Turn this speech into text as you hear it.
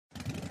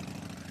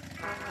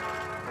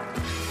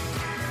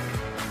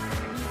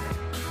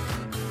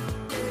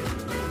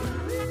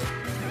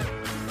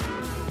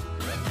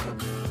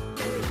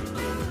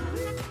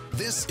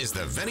This is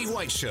the Vinnie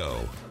White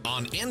Show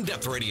on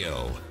In-Depth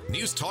Radio,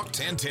 News Talk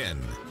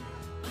 1010.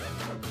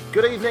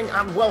 Good evening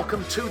and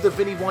welcome to the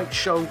Vinnie White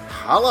Show.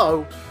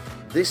 Hello.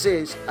 This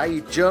is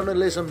a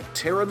journalism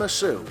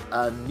tiramisu,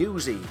 a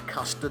newsy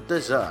custard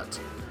dessert.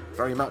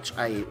 Very much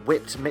a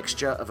whipped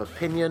mixture of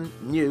opinion,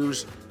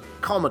 news,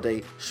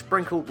 comedy,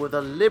 sprinkled with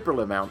a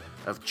liberal amount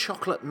of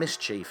chocolate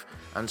mischief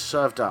and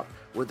served up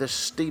with a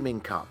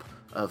steaming cup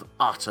of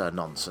utter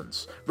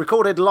nonsense.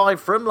 Recorded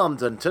live from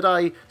London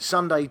today,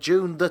 Sunday,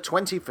 June the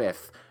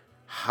 25th.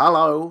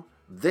 Hello,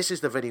 this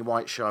is the Vinnie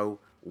White Show.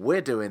 We're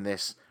doing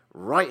this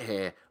right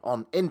here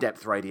on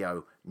In-Depth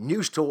Radio,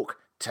 News Talk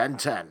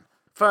 1010.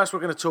 First, we're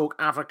going to talk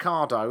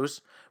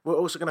avocados. We're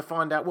also going to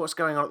find out what's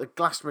going on at the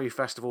Glastonbury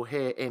Festival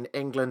here in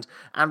England,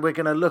 and we're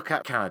going to look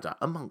at Canada,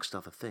 amongst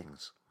other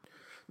things.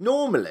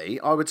 Normally,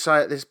 I would say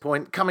at this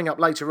point, coming up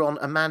later on,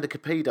 Amanda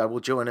Capido will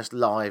join us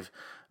live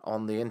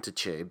on the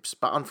Intertubes,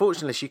 but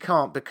unfortunately she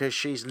can't because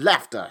she's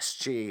left us.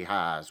 She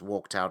has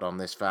walked out on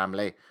this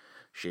family.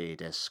 She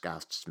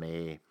disgusts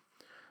me.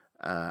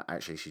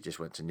 Actually, she just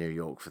went to New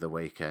York for the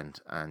weekend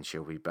and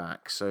she'll be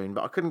back soon,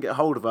 but I couldn't get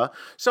hold of her.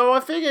 So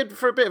I figured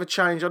for a bit of a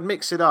change, I'd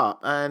mix it up.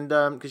 And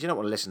because you don't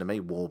want to listen to me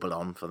warble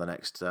on for the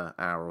next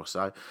hour or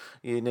so,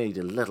 you need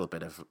a little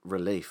bit of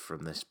relief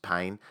from this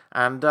pain.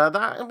 And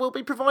that will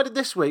be provided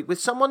this week with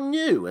someone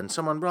new and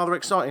someone rather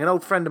exciting. An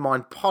old friend of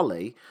mine,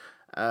 Polly,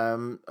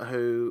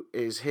 who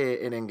is here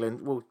in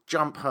England, will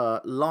jump her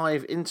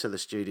live into the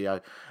studio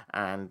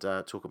and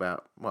talk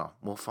about, well,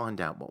 we'll find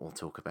out what we'll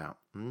talk about.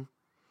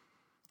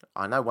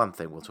 I know one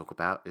thing we'll talk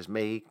about is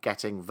me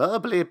getting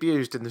verbally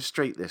abused in the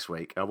street this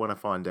week. I want to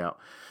find out,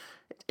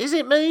 is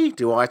it me?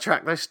 Do I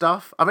attract this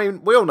stuff? I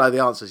mean, we all know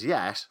the answer is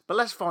yes, but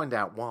let's find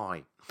out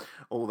why.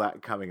 All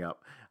that coming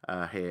up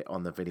here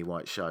on the Vinnie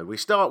White Show. We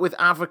start with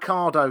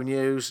avocado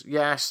news.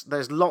 Yes,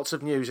 there's lots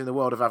of news in the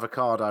world of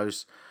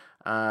avocados.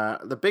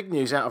 The big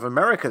news out of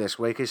America this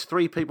week is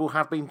 3 people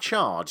have been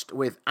charged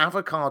with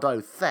avocado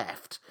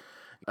theft.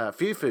 A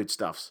few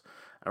foodstuffs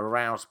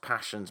arouse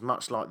passions,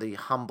 much like the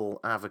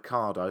humble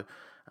avocado.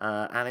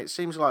 And it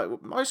seems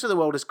like most of the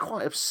world is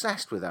quite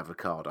obsessed with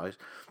avocados.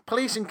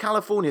 Police in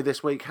California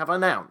this week have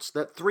announced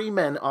that 3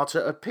 men are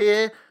to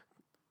appear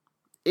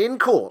in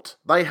court.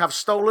 They have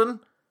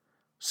stolen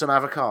some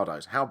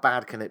avocados. How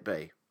bad can it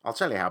be? I'll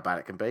tell you how bad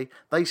it can be.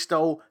 They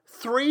stole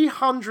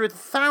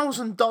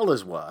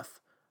 $300,000 worth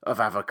of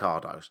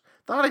avocados.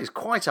 That is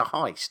quite a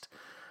heist.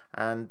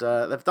 And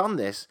they've done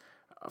this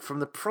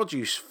from the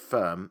produce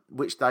firm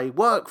which they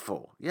work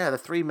for. Yeah, the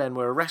 3 men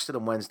were arrested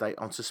on Wednesday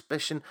on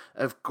suspicion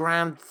of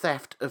grand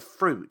theft of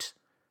fruit.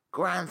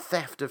 Grand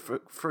theft of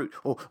fruit,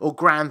 or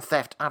grand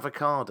theft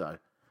avocado.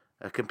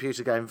 A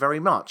computer game very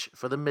much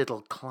for the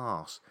middle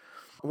class.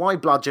 Why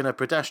bludgeon a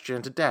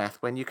pedestrian to death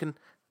when you can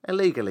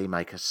illegally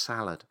make a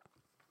salad?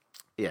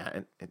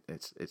 Yeah,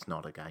 it's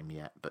not a game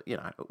yet, but you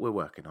know we're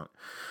working on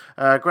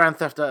it. Grand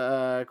theft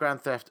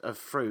of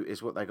fruit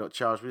is what they got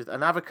charged with.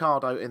 An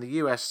avocado in the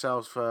US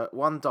sells for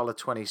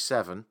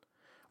 $1.27,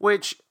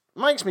 which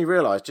makes me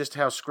realise just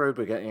how screwed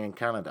we're getting in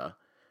Canada.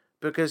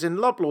 Because in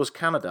Loblaws,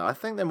 Canada, I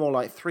think they're more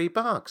like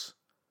 $3.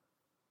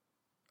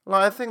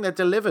 Like I think they're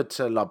delivered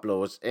to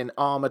Loblaws in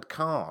armoured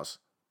cars.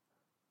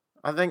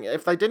 I think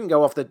if they didn't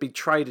go off, they'd be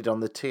traded on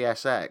the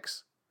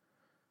TSX.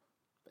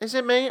 Is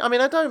it me? I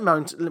mean, I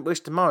don't wish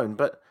to moan,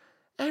 but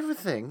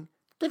everything...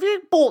 Have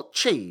you bought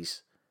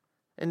cheese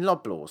in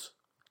Loblaws?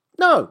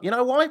 No. You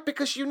know why?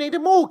 Because you need a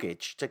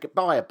mortgage to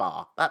buy a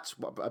bar. That's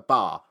what a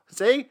bar.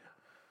 See?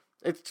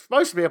 It's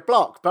supposed to be a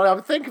block, but I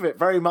would think of it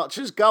very much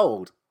as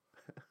gold.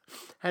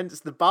 Hence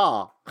the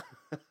bar.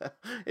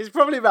 It's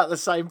probably about the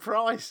same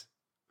price.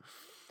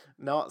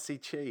 Nazi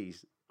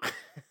cheese.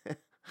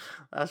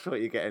 That's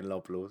what you get in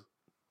Loblaws.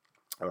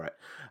 All right.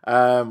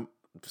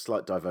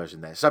 Slight diversion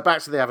there. So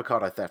back to the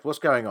avocado theft. What's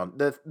going on?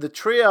 The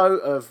trio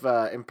of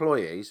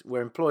employees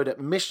were employed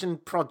at Mission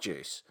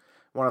Produce,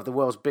 one of the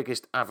world's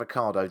biggest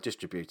avocado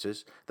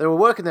distributors. They were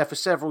working there for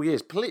several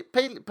years.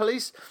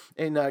 Police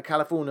in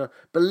California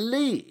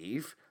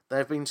believe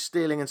they've been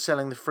stealing and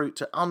selling the fruit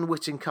to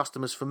unwitting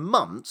customers for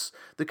months.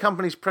 The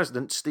company's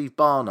president, Steve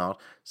Barnard,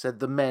 said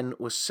the men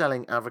were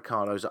selling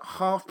avocados at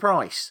half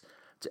price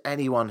to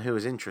anyone who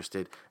was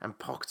interested and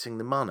pocketing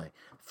the money.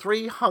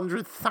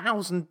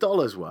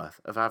 $300,000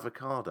 worth of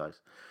avocados.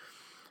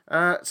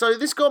 So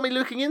this got me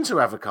looking into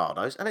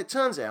avocados, and it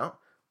turns out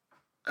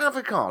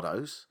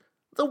avocados,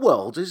 the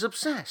world is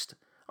obsessed.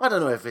 I don't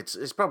know if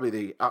it's probably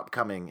the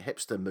upcoming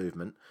hipster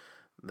movement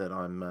that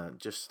I'm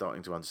just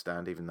starting to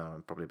understand, even though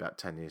I'm probably about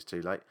 10 years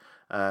too late.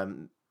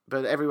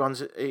 But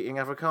everyone's eating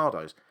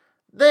avocados.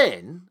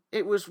 Then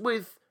it was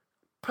with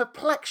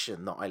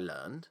perplexion that I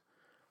learned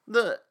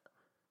that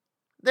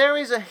there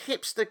is a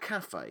hipster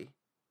cafe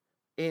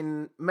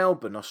in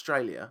Melbourne,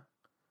 Australia,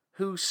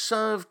 who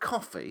serve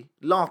coffee,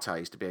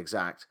 lattes to be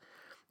exact,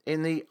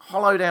 in the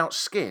hollowed out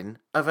skin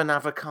of an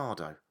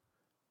avocado.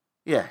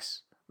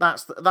 Yes,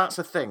 that's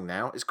a thing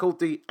now. It's called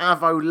the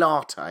Avo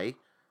Latte.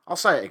 I'll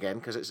say it again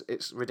because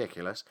it's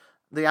ridiculous.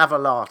 The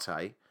Avo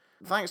Latte.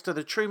 thanks to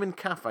the Truman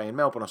Cafe in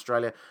Melbourne,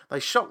 Australia. They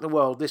shocked the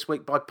world this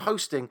week by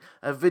posting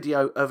a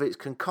video of its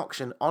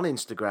concoction on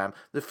Instagram.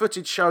 The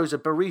footage shows a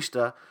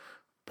barista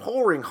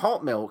pouring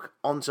hot milk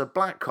onto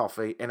black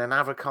coffee in an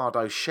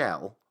avocado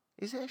shell.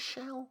 Is it a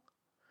shell?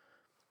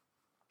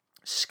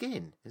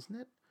 Skin, isn't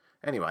it?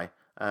 Anyway,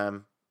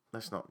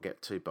 let's not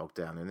get too bogged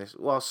down in this.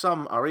 While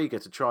some are eager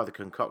to try the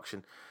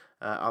concoction,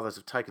 others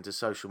have taken to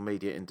social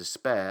media in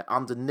despair.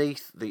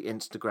 Underneath the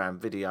Instagram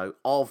video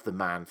of the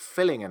man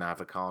filling an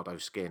avocado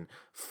skin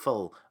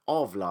full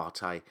of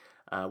latte,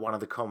 one of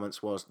the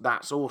comments was,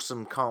 "That's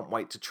awesome, can't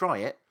wait to try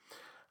it."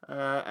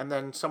 And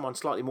then someone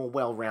slightly more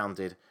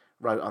well-rounded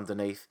wrote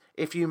underneath,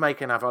 "If you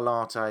make an avo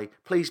latte,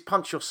 please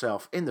punch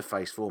yourself in the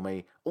face for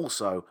me.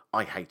 Also,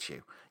 I hate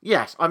you."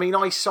 Yes, I mean,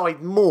 I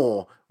side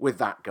more with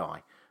that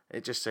guy.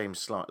 It just seems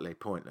slightly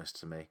pointless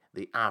to me,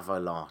 the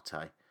avo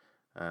latte.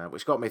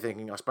 Which got me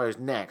thinking, I suppose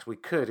next we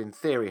could, in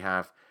theory,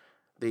 have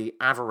the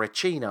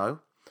avericino,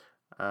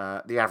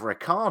 the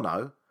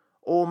avericano,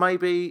 or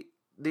maybe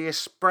the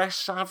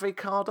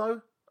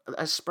espressicado?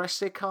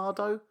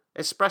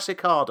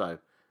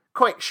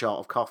 Quick shot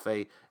of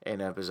coffee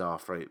in a bizarre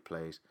fruit,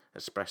 please.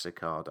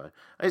 Espressicado.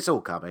 It's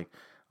all coming.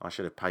 I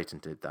should have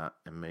patented that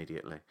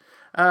immediately.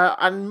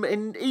 And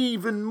in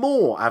even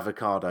more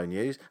avocado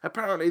news,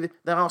 apparently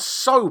they are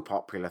so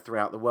popular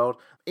throughout the world,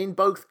 in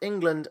both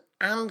England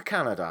and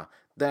Canada,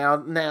 there are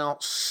now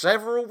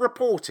several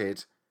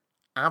reported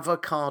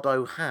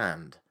avocado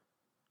hand.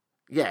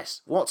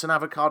 Yes, what's an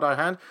avocado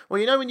hand? Well,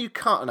 you know when you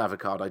cut an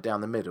avocado down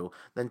the middle,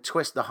 then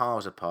twist the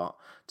halves apart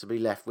to be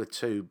left with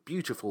two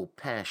beautiful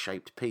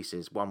pear-shaped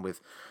pieces, one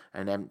with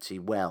an empty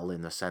well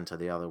in the centre,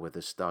 the other with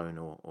a stone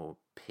or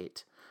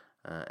pit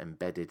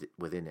embedded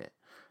within it.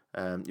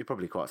 You're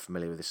probably quite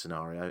familiar with this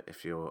scenario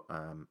if you're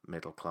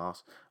middle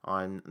class.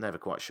 I'm never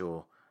quite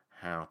sure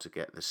how to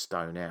get the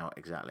stone out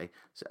exactly,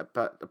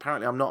 but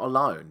apparently I'm not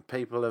alone.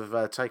 People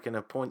have taken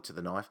a point to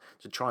the knife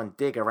to try and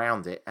dig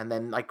around it, and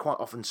then they quite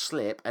often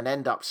slip and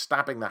end up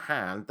stabbing the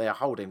hand they are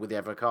holding with the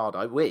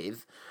avocado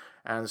with,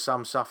 and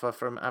some suffer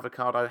from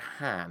avocado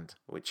hand,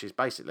 which is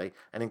basically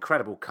an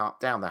incredible cut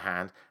down the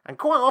hand, and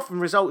quite often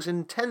results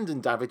in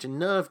tendon damage and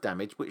nerve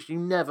damage, which you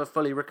never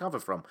fully recover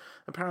from.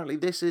 Apparently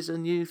this is a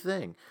new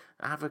thing,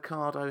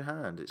 avocado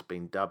hand. It's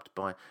been dubbed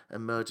by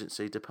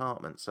emergency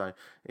departments. So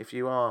if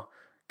you are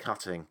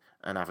cutting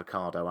an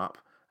avocado up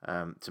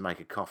to make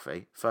a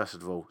coffee, first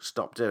of all,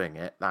 stop doing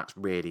it. That's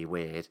really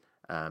weird.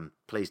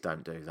 Please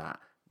don't do that.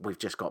 We've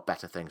just got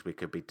better things we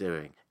could be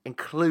doing,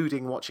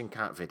 including watching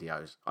cat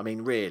videos. I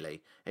mean,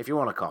 really, if you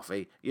want a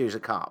coffee, use a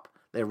cup.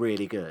 They're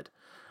really good.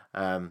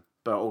 But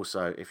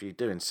also, if you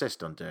do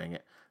insist on doing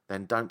it,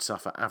 then don't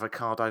suffer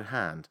avocado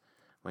hand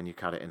when you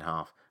cut it in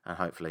half, and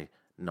hopefully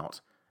not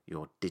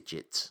your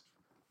digits.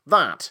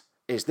 That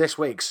is this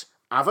week's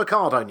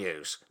avocado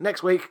news.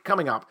 Next week,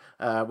 coming up,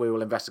 we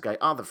will investigate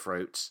other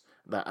fruits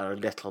that are a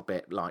little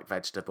bit like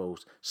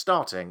vegetables,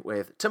 starting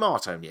with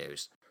tomato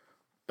news.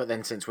 But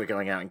then, since we're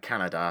going out in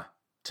Canada,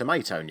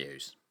 tomato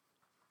news.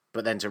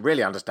 But then, to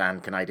really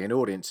understand Canadian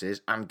audiences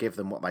and give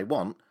them what they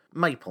want,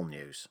 maple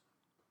news.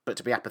 But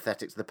to be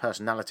apathetic to the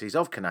personalities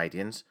of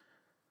Canadians,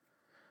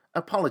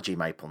 apology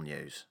maple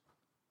news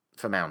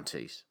for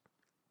Mounties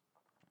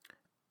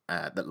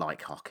that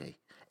like hockey.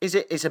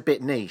 It's a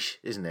bit niche,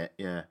 isn't it?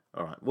 Yeah.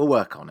 All right. We'll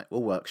work on it.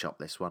 We'll workshop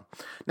this one.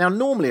 Now,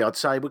 normally I'd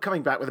say we're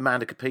coming back with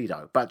Amanda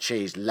Capito, but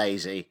she's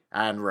lazy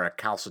and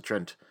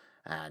recalcitrant,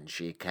 and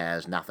she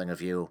cares nothing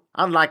of you,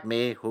 unlike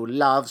me, who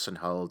loves and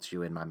holds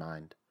you in my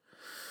mind.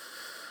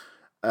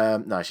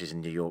 No, she's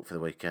in New York for the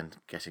weekend,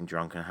 getting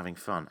drunk and having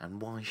fun.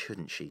 And why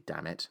shouldn't she,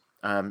 damn it?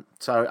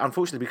 So,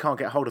 unfortunately, we can't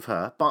get hold of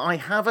her, but I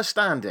have a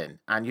stand-in,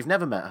 and you've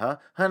never met her.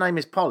 Her name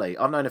is Polly.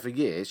 I've known her for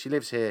years. She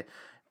lives here,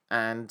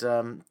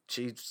 and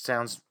she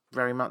sounds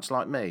very much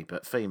like me,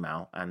 but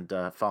female and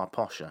far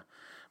posher,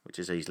 which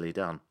is easily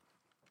done.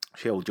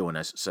 She'll join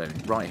us soon,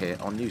 right here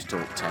on News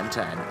Talk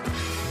 1010.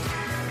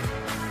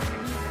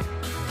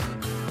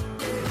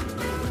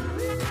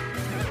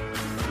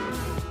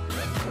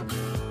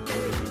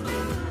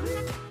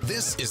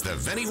 This is the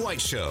Vinnie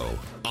White Show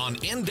on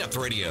In-Depth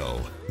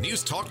Radio,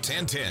 News Talk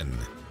 1010.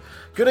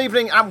 Good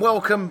evening and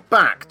welcome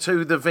back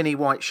to the Vinnie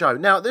White Show.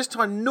 Now, at this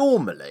time,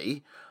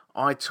 normally,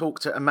 I talk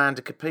to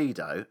Amanda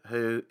Capito,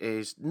 who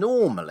is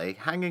normally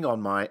hanging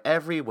on my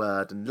every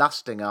word and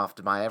lusting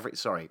after my every...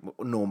 Sorry,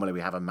 normally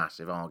we have a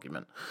massive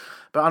argument.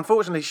 But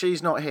unfortunately,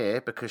 she's not here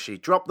because she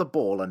dropped the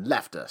ball and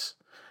left us.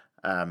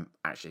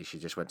 Actually, she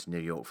just went to New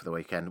York for the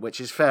weekend, which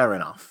is fair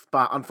enough.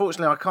 But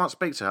unfortunately, I can't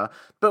speak to her.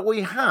 But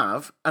we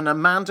have an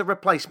Amanda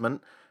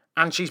replacement,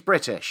 and she's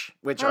British,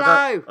 which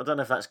I don't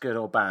know if that's good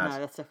or bad. No,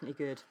 that's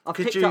definitely good. I've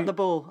picked up the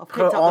ball.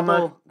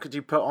 Could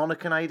you put on a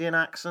Canadian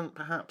accent,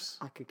 perhaps?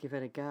 I could give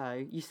it a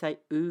go. You say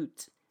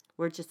oot.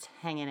 We're just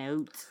hanging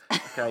out.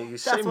 Okay, you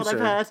That's seem what to. I've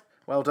heard.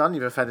 Well done,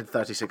 you've offended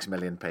 36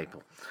 million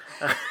people.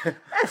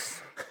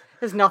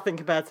 There's nothing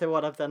compared to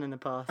what I've done in the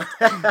past.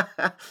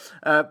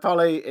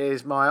 Polly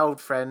is my old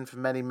friend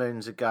from many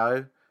moons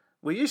ago.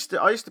 I used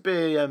to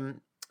be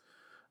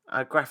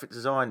a graphic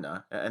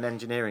designer at an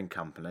engineering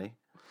company.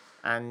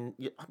 And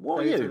what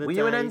were Those you? were the Were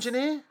you an days.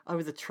 engineer? I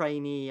was a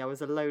trainee. I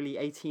was a lowly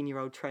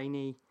 18-year-old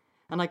trainee.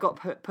 And I got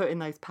put in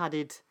those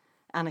padded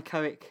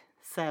anechoic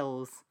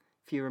cells,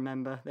 if you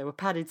remember. They were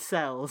padded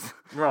cells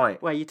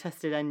Right. where you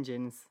tested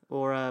engines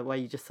or where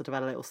you just sort of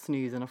had a little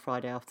snooze on a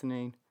Friday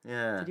afternoon.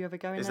 Yeah. Did you ever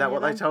go in Is there that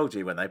what yet they then? told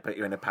you when they put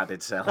you in a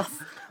padded cell?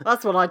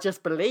 That's what I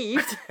just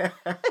believed.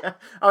 I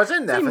was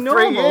in there for Seemed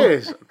 3 normal.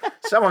 years.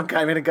 Someone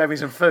came in and gave me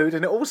some food,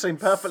 and it all seemed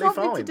perfectly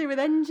Something fine. to do with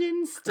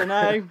engines?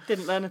 Dunno.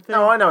 Didn't learn a thing.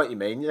 No, I know what you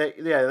mean.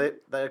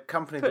 The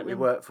company that Put we them-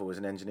 worked for was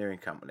an engineering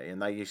company,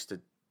 and they used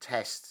to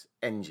test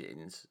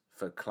engines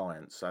for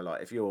clients. So,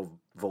 like, if you're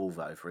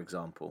Volvo, for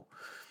example,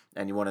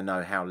 and you want to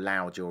know how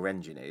loud your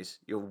engine is,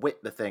 you'll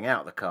whip the thing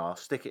out of the car,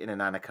 stick it in an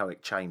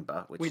anechoic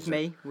chamber, which With is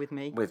me.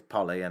 with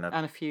Polly and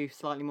And a few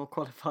slightly more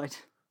qualified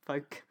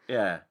folk.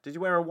 yeah. Did you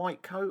wear a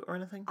white coat or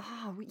anything?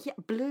 Oh, yeah,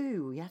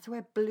 blue. You had to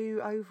wear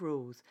blue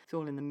overalls. It's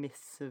all in the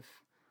mists of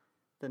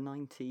the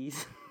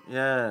 90s.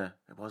 Yeah,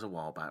 it was a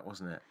while back,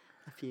 wasn't it?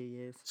 A few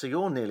years. So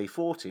you're nearly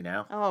 40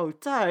 now. Oh,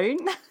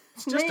 don't.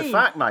 It's just a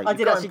fact, mate. I You've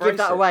did got to actually give embrace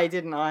that it. away,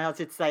 didn't I? I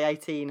did say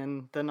 18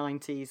 and the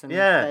 90s, and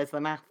Yeah. there's the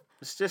math.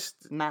 It's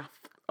just Math.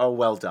 oh,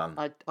 well done.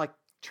 I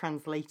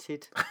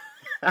translated.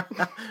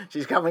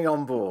 She's coming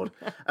on board.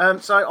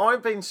 So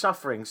I've been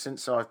suffering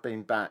since I've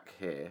been back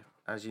here.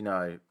 As you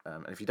know,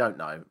 and if you don't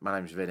know, my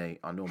name's Vinny.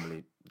 I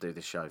normally do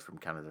this show from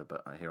Canada,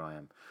 but here I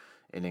am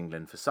in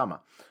England for summer.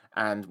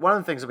 And one of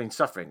the things I've been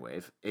suffering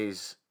with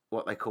is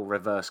what they call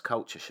reverse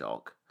culture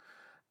shock.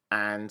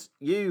 And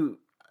you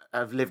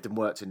have lived and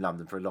worked in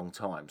London for a long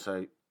time.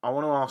 So I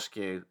want to ask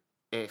you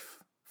if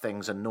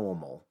things are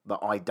normal that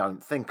I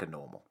don't think are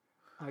normal.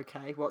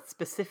 Okay, what,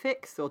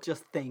 specifics or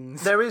just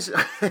things? There is...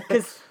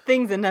 Because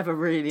things are never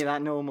really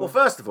that normal. Well,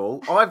 first of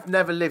all, I've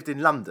never lived in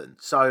London,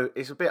 so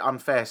it's a bit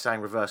unfair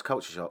saying reverse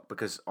culture shock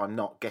because I'm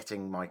not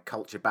getting my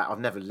culture back. I've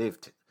never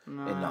lived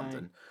in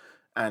London,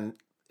 and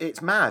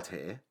it's mad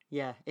here.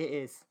 Yeah, it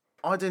is.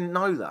 I didn't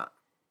know that.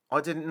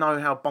 I didn't know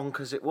how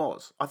bonkers it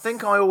was. I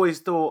think I always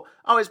thought,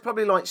 oh, it's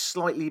probably like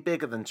slightly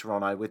bigger than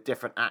Toronto with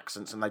different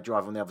accents and they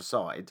drive on the other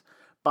side,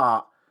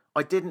 but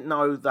I didn't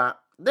know that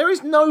there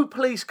is no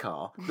police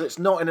car that's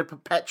not in a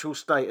perpetual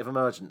state of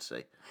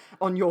emergency.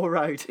 On your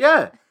road.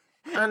 Yeah.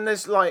 And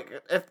there's like,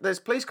 if there's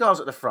police cars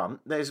at the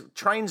front, there's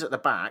trains at the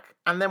back,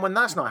 and then when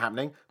that's not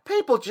happening,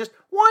 people just,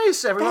 why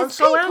is everyone There's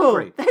so people.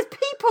 angry? There's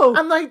people.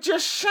 And they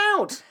just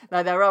shout.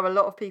 No, there are a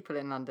lot of people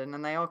in London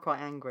and they are quite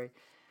angry.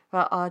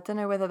 But I don't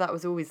know whether that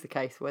was always the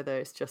case, whether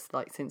it's just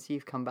like since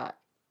you've come back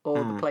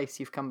or the place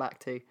you've come back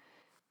to.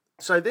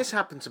 So this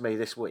happened to me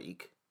this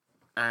week,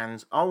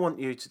 and I want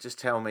you to just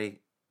tell me,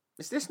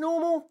 is this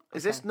normal?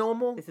 Is this Okay.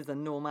 normal? This is a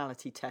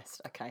normality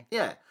test. Okay.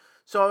 Yeah.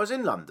 So I was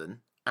in London,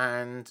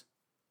 and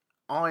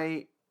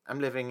I am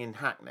living in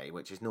Hackney,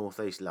 which is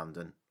northeast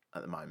London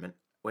at the moment,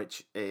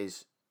 which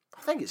is,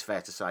 I think it's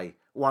fair to say,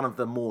 one of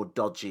the more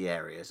dodgy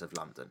areas of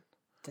London.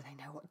 Do they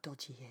know what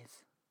dodgy is?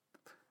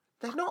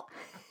 They're not.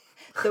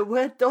 The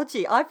word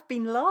dodgy. I've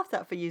been laughed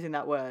at for using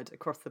that word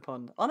across the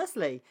pond.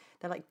 Honestly,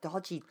 they're like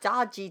dodgy,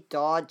 dodgy,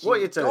 dodgy. What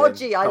are you doing,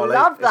 Dodgy. I Polly?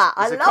 love that.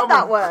 It's I a love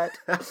that common- word.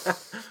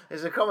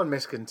 It's a common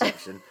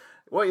misconception.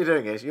 What you're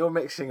doing is you're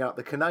mixing up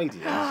the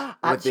Canadians with the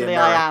Actually,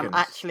 I am. Americans.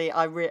 Actually,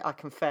 I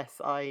confess,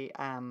 I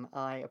am.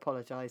 I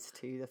apologise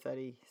to the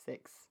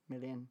 36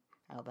 million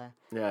out there.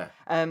 Yeah.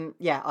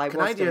 Yeah, I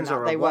Canadians was doing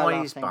are that. a They were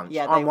wise laughing. bunch.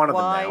 Yeah, I'm they one of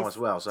them now wise, as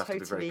well, so I have to be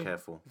totally very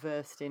careful.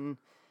 Versed in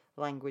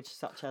language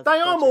such as They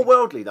are more dodgy.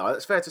 worldly, though.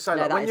 That's fair to say.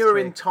 No, Like, that when is you're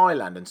true. in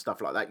Thailand and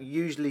stuff like that, you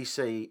usually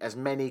see as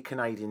many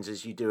Canadians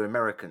as you do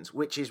Americans,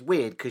 which is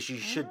weird because you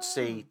should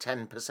see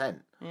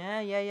 10%. Yeah,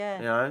 yeah, yeah.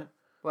 You know?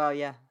 Well,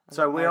 yeah.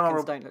 So we are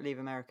Americans don't leave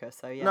America,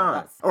 so yeah. No.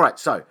 That's... All right,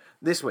 so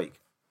this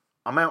week,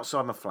 I'm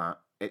outside my flat.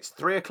 It's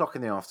 3:00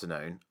 in the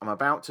afternoon. I'm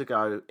about to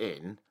go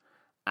in,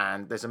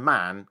 and there's a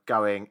man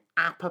going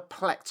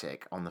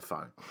apoplectic on the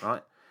phone,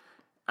 right?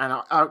 And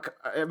I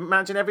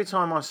imagine every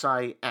time I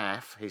say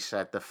F, he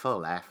said the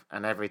full F,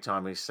 and every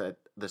time he said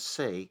the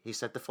C, he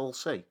said the full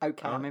C.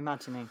 Okay, I'm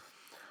imagining.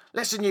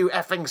 Listen, you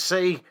effing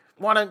C,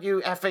 why don't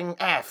you effing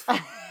F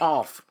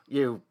off,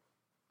 you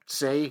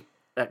C,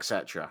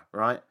 etc.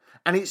 Right?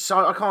 And it's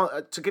so I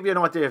can't to give you an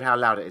idea of how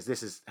loud it is.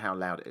 This is how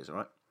loud it is, all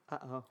right?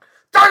 Uh-oh.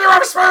 Don't you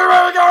ever speak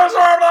when we go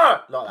inside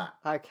like that?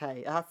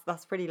 Okay,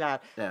 that's pretty loud.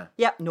 Yeah.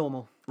 Yep,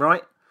 normal.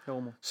 Right.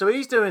 Normal. So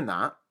he's doing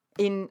that.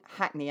 In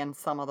Hackney and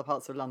some other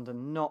parts of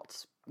London,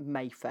 not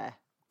Mayfair.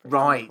 for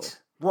Right. example.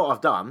 What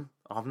I've done,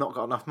 I've not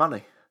got enough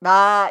money.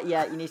 Ah,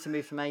 yeah, you need to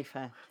move to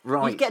Mayfair.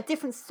 Right. You get a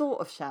different sort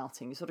of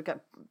shouting. You sort of go,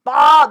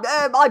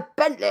 my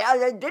Bentley,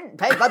 I didn't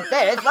pay for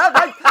this.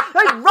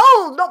 I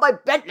rolled, not my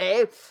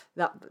Bentley.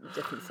 That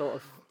different sort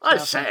of I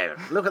shouting.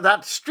 say, look at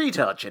that street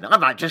urchin. I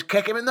might just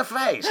kick him in the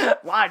face.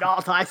 Why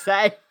not, I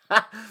say?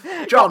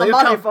 John, the are you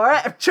money for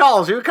it.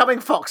 Charles, are you coming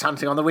fox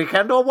hunting on the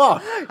weekend or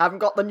what? Haven't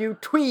got the new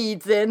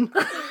tweeds in.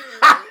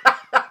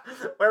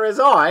 Whereas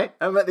I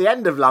am at the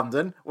end of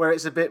London, where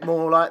it's a bit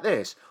more like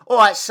this. All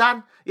right,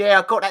 son. Yeah,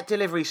 I've got that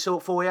delivery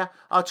sort for you.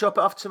 I'll chop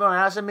it off tomorrow.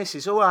 How's the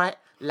missus? All right.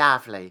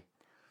 Lovely.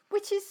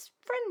 Which is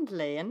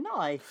friendly and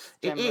nice.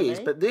 It Generally. is,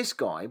 but this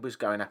guy was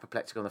going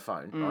apoplectic on the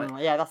phone,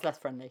 right? Yeah, that's less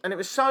friendly. And it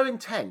was so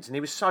intense, and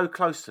he was so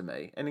close to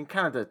me. And in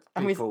Canada,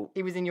 people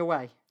He was in your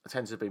way.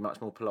 tend to be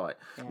much more polite.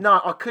 Yeah.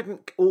 No, I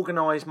couldn't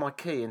organise my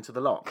key into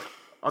the lock.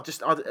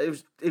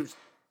 It was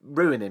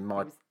ruining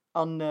my. It was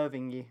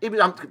unnerving you. It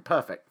was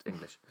perfect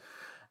English.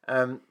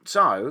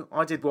 So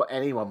I did what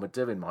anyone would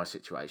do in my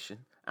situation,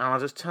 and I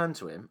just turned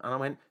to him and I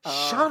went,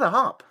 "Shut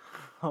up."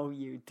 Oh,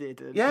 you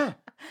didn't. Yeah.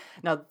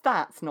 Now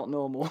that's not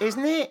normal.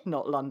 Isn't it?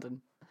 Not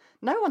London.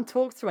 No one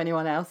talks to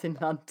anyone else in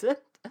London.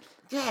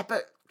 Yeah,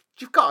 but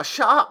you've got to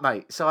shut up,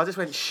 mate. So I just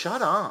went,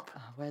 "Shut up."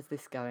 Oh, where's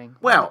this going?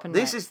 Well,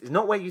 this is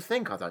not where you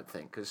think, I don't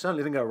think, because it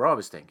certainly didn't go where I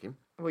was thinking.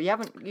 Well,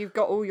 you've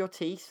got all your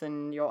teeth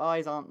and your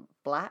eyes aren't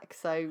black,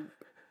 so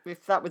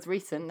if that was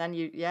recent, then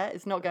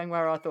it's not going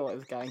where I thought it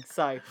was going.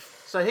 So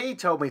he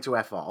told me to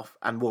F off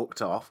and walked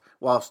off,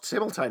 whilst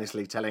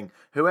simultaneously telling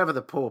whoever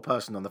the poor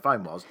person on the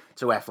phone was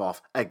to F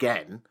off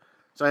again.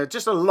 So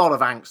just a lot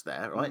of angst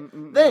there, right?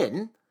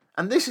 Then,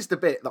 and this is the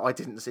bit that I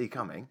didn't see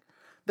coming,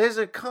 there's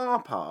a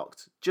car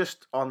parked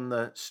just on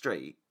the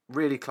street,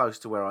 really close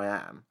to where I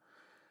am,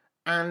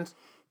 and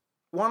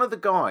one of the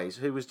guys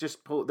who was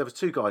just there was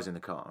two guys in the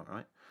car,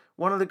 right?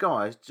 One of the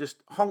guys just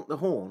honked the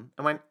horn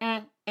and went,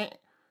 and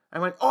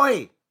went,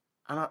 "Oi!"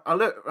 And I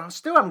look, I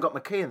still haven't got my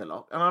key in the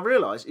lock, and I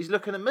realised he's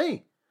looking at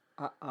me.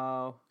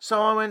 Uh-oh.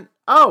 So I went,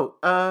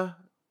 "Oh,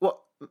 what,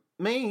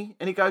 me?"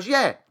 And he goes,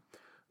 "Yeah,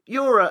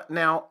 you're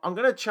now, I'm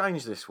going to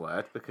change this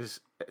word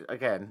because,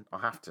 again, I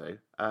have to.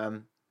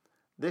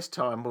 This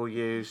time we'll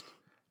use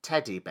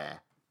teddy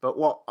bear. But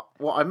what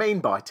I mean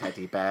by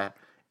teddy bear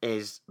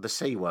is the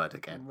C word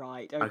again.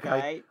 Right,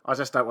 okay. I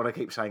just don't want to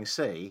keep saying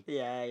C.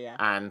 Yeah.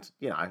 And,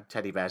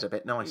 teddy bear's a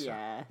bit nicer."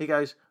 Yeah. He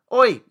goes,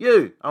 "Oi,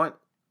 you." I went,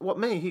 "What,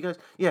 me?" He goes,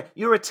 "Yeah,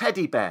 you're a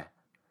teddy bear."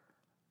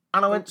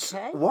 And I went,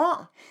 okay.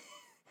 "What?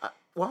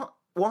 What?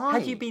 Why?"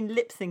 Had you been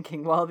lip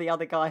syncing while the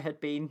other guy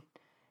had been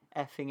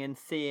effing and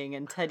seeing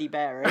and teddy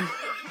bearing?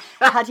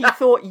 Had he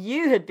thought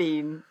you had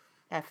been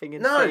effing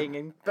and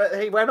seeing? No, but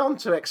he went on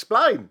to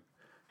explain.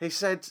 He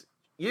said,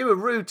 "You were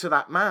rude to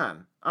that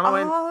man." And I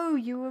went, "Oh,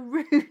 you were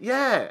rude."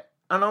 "Yeah."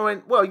 And I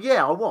went, "Well,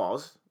 yeah, I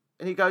was."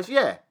 And he goes,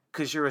 "Yeah,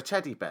 because you're a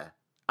teddy bear."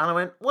 And I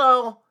went,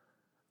 "Well,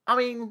 I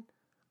mean,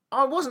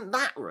 I wasn't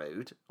that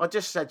rude. I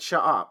just said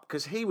shut up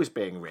because he was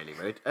being really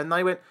rude." And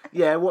they went,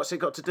 "Yeah, what's it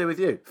got to do with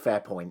you?" Fair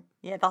point.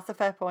 Yeah, that's a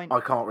fair point. I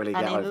can't really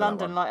get over that. And in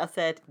London, like I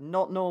said,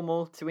 not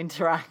normal to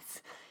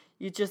interact.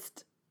 You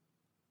just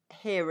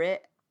hear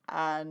it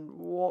and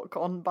walk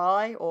on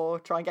by, or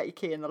try and get your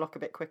key in the lock a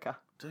bit quicker.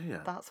 Do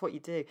you? That's what you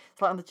do.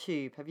 It's like on the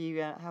tube. Have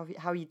you?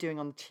 How are you doing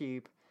on the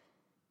tube?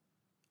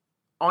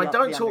 I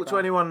don't talk to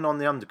anyone on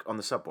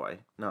the subway.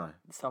 No.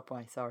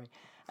 Subway, sorry.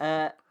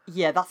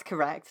 Yeah, that's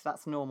correct.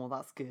 That's normal.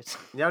 That's good.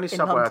 The only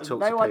subway I talk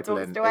to people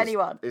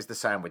in is the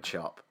sandwich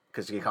shop,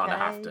 because you kind of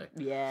have to.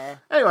 Yeah.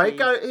 Anyway,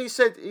 he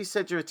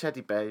said you're a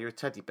teddy bear. You're a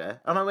teddy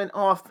bear, and I went,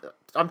 "Oh,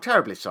 I'm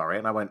terribly sorry."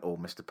 And I went, "Oh,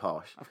 Mr.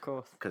 Posh." Of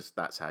course. Because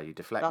that's how you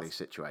deflect these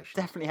situations.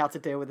 Definitely how to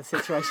deal with a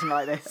situation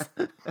like this.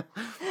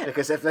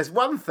 Because if there's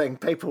one thing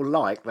people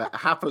like that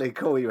happily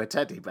call you a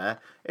teddy bear,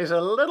 is a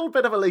little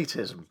bit of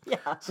elitism. Yeah,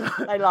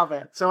 I love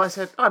it. So I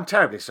said, "I'm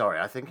terribly sorry.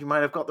 I think you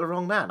might have got the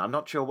wrong man. I'm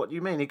not sure what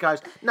you mean." He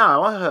goes,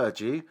 "No, I heard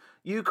you.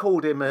 You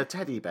called him a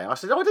teddy bear." I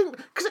said, "I didn't."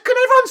 Because can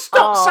everyone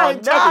stop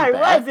saying teddy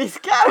bear? Where's this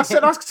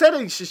going? I said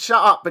he should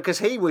shut up because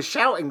he was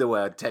shouting the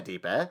word teddy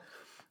bear.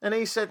 And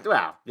he said,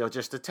 "Well, you're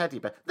just a teddy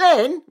bear."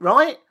 Then,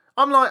 right,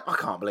 I'm like, I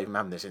can't believe I'm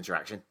having this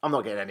interaction. I'm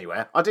not getting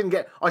anywhere.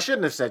 I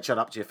shouldn't have said shut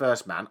up to your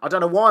first man. I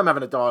don't know why I'm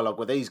having a dialogue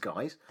with these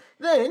guys.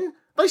 Then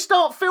they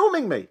start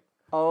filming me.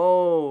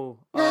 Oh.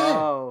 Yeah.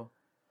 Oh.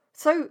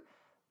 So,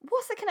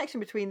 what's the connection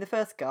between the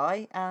first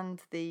guy and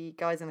the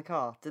guys in the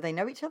car? Do they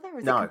know each other? Or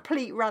is it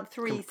complete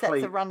three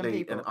sets of random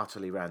people? And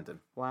utterly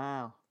random.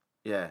 Wow.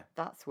 Yeah.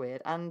 That's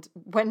weird. And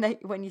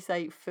when you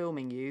say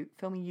filming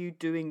you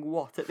doing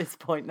what at this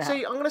point now?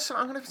 See, I'm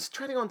gonna be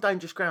treading on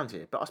dangerous ground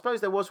here, but I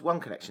suppose there was one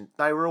connection.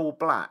 They were all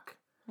black.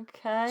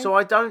 Okay. So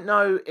I don't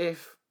know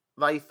if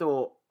they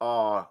thought,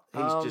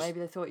 maybe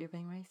they thought you were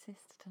being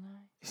racist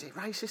tonight. Is it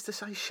racist to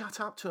say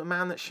shut up to a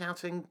man that's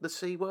shouting the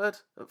C word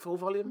at full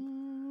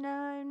volume?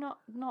 No,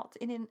 not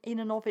in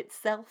and of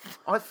itself.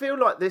 I feel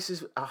like this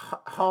is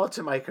hard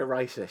to make a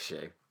race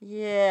issue.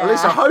 Yeah. At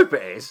least I hope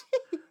it is.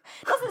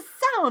 Doesn't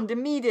sound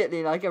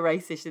immediately like a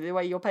race issue the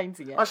way you're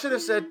painting it. I should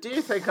have said, "Do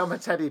you think I'm a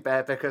teddy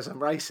bear because I'm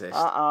racist?"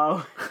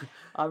 Uh-oh.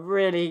 I'm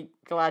really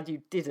glad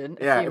you didn't.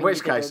 Yeah, in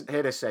which case,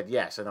 he'd have said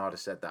yes, and I'd have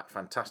said that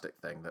fantastic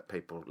thing that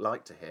people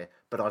like to hear,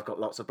 but I've got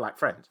lots of black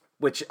friends.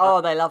 Which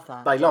they love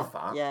that. They love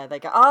that. Yeah, they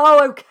go,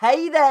 "Oh,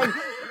 okay then.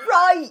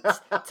 Right.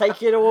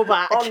 Take it all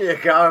back." On you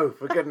go,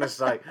 for goodness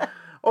sake.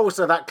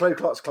 Also, that Ku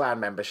Klux Klan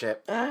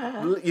membership.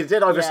 You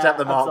did overstep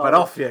the mark, but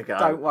off you go.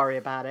 Don't worry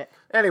about it.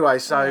 Anyway,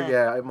 so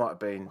it might have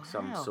been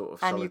some sort of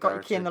solidarity. And you got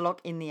your key in the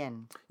lock in the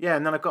end. Yeah,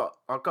 and then I got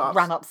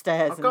ran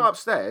upstairs. I got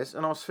upstairs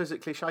and I was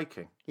physically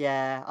shaking.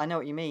 Yeah, I know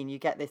what you mean. You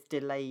get this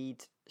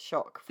delayed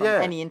shock from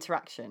any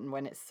interaction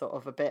when it's sort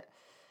of a bit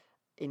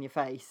in your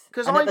face.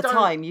 And at the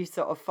time, you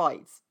sort of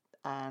fight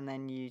and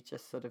then you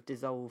just sort of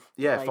dissolve.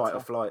 Yeah, later. fight or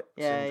flight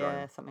syndrome.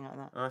 Yeah, something like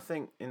that. And I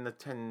think in the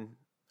 10,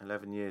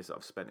 11 years that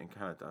I've spent in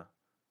Canada,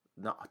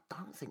 no, I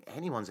don't think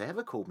anyone's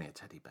ever called me a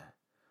teddy bear.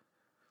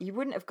 You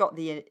wouldn't have got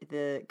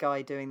the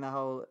guy doing the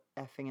whole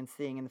effing and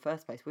seeing in the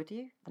first place, would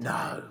you?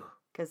 No.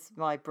 Because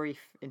my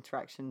brief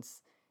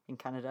interactions in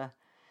Canada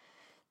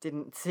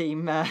didn't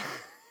seem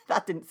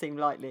that didn't seem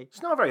likely.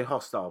 It's not a very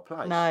hostile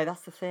place. No,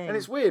 that's the thing. And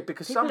it's weird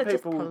because people some are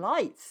people... just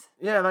polite.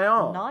 Yeah, they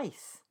are.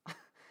 Nice.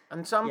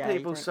 And some Yeah, you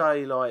people don't-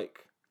 say,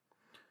 like,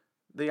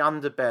 the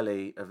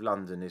underbelly of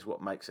London is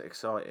what makes it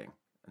exciting.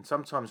 And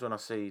sometimes when I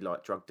see,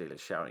 like, drug dealers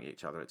shouting at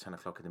each other at 10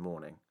 o'clock in the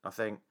morning, I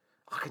think,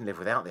 I can live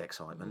without the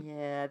excitement.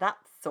 Yeah, that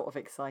sort of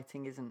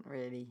exciting isn't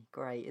really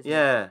great, is it?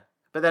 Yeah.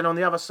 But then on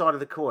the other side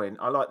of the coin,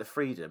 I like the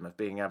freedom of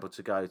being able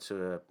to go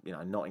to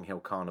a, Notting Hill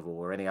Carnival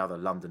or any other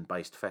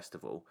London-based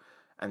festival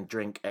and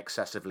drink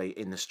excessively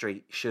in the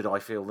street should I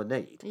feel the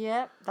need.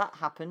 Yeah, that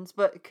happens.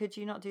 But could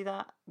you not do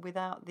that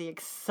without the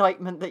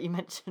excitement that you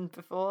mentioned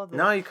before?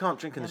 No, you can't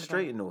drink in the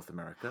street in North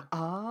America.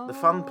 Oh. The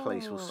fun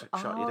police will shut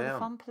you down. The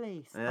fun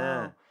police.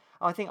 Yeah.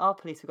 Oh, I think our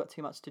police have got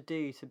too much to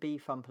do to be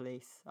fun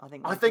police. I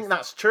think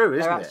that's true,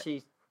 isn't they're it?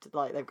 actually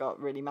like they've got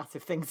really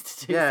massive things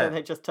to do, Yeah. so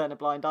they just turn a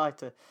blind eye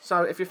to.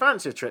 So if you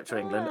fancy a trip to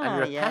England and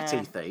you're a yeah.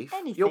 petty thief,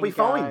 Anything you'll be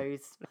fine.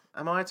 goes.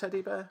 Am I a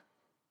teddy bear?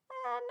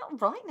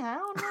 Not right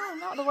now. No,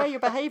 not the way you're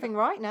behaving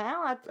right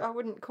now. I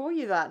wouldn't call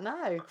you that.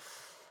 No.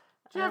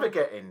 Do you ever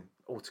get in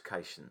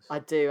altercations? I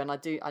do.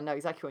 I know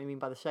exactly what you mean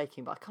by the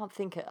shaking, but I can't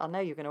think. I know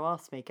you're going to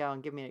ask me. Go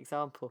on, give me an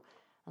example,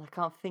 and I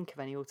can't think of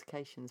any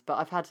altercations. But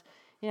I've had,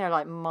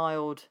 like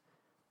mild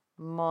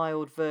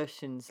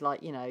versions.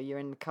 Like you're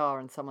in the car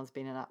and someone's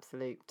been an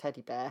absolute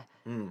teddy bear,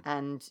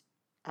 and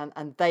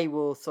they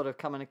will sort of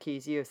come and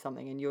accuse you of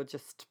something, and you'll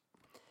just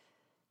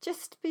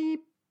be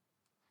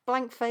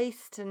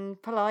blank-faced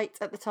and polite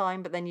at the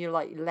time, but then you're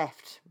like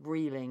left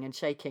reeling and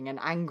shaking and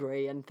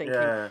angry and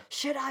thinking,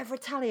 should I have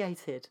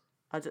retaliated?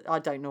 I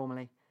don't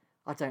normally.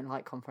 I don't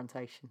like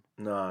confrontation.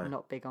 No. I'm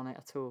not big on it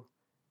at all.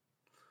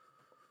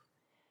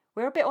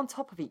 We're a bit on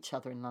top of each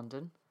other in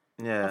London.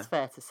 Yeah. That's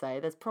fair to say.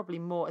 It's probably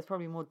more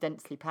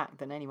densely packed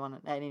than any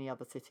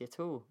other city at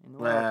all in the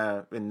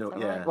world.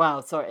 Right?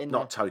 Well, sorry, in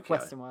not the Tokyo.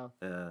 Western world.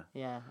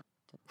 Yeah.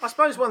 I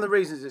suppose one of the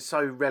reasons it's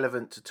so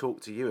relevant to talk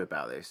to you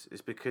about this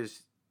is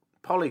because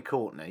Polly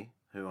Courtney,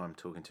 who I'm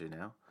talking to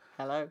now.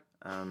 Hello.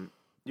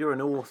 You're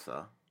an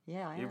author.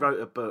 Yeah, I am. You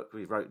wrote a book.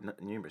 You wrote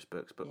numerous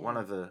books, but one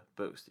of the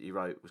books that you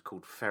wrote was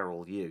called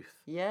Feral Youth.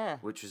 Yeah.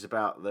 Which was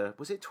about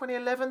was it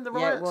 2011, the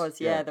riots? Yeah, it was.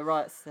 Yeah, the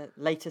riots, the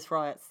latest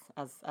riots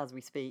as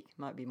we speak.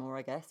 Might be more,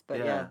 I guess. But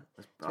yeah,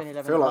 2011.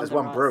 I feel like there's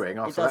one riots. brewing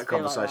after that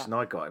conversation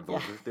I got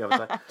involved with the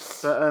other day.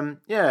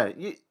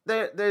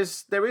 But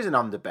there is an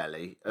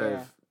underbelly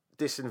of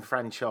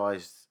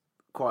disenfranchised,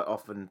 quite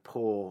often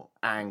poor,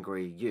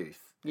 angry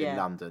youth in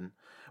London,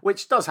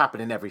 which does happen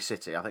in every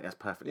city. I think that's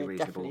perfectly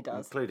reasonable,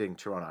 including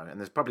Toronto. And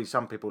there's probably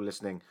some people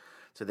listening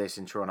to this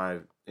in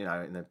Toronto,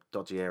 in the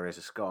dodgy areas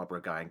of Scarborough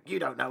going, you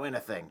don't know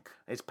anything.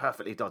 It's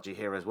perfectly dodgy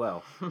here as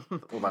well.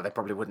 Although they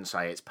probably wouldn't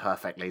say it's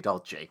perfectly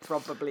dodgy.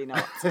 Probably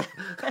not.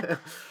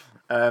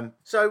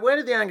 So where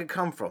did the anger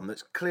come from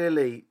that's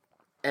clearly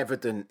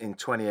evident in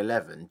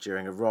 2011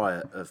 during a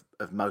riot of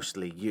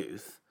mostly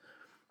youth,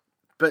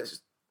 but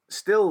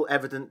still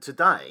evident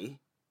today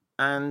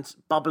and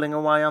bubbling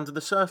away under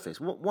the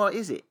surface? What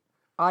is it?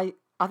 I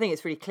think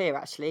it's really clear,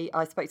 actually.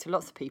 I spoke to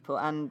lots of people,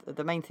 and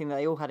the main thing that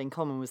they all had in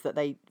common was that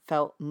they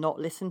felt not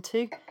listened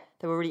to.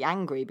 They were really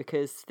angry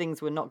because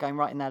things were not going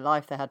right in their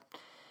life. They had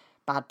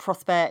bad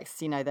prospects.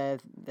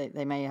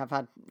 They may have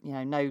had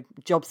no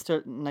jobs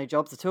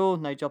at all,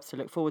 no jobs to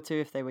look forward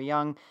to if they were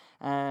young,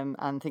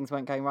 and things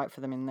weren't going right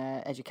for them in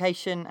their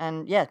education,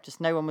 and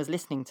just no one was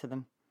listening to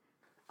them.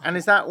 And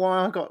is that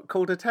why I got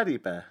called a teddy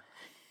bear?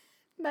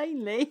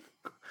 Mainly.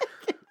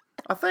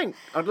 I think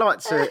I'd like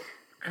to,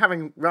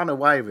 having run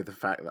away with the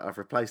fact that I've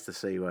replaced the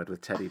C word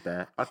with teddy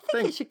bear, I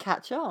think it should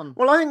catch on.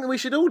 Well, I think we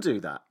should all do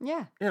that.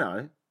 Yeah.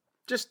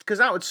 Just because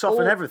that would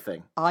soften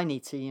everything. I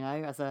need to,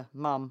 as a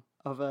mum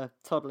of a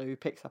toddler who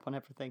picks up on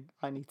everything,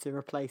 I need to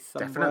replace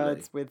some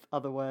words with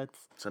other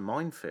words. It's a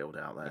minefield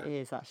out there. It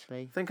is,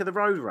 actually. Think of the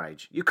road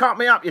rage. You cut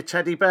me up, you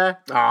teddy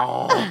bear.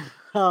 Oh.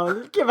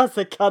 Oh, give us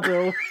a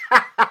cuddle.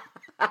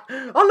 I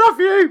love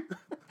you.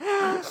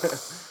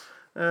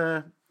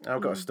 I've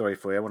got a story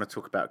for you. I want to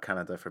talk about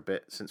Canada for a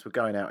bit. Since we're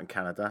going out in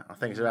Canada, I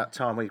think it's about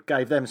time we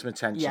gave them some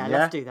attention. Yeah,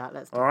 let's do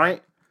that. All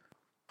right.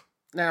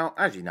 Now,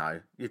 as you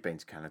know, you've been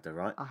to Canada,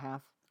 right? I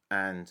have.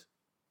 And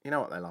you know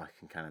what they're like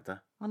in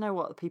Canada? I know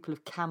what the people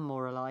of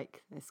Canmore are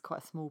like. It's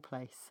quite a small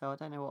place, so I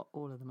don't know what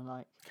all of them are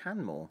like.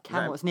 Canmore?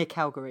 Canmore, it's near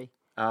Calgary,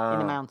 in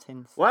the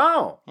mountains.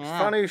 Wow. It's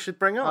funny you should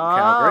bring up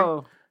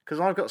Calgary, because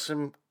I've got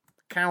some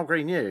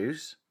Calgary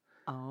news.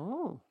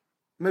 Oh.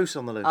 Moose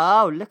on the loose.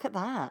 Oh, look at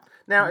that.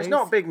 Now, It's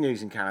not big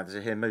news in Canada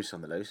to hear moose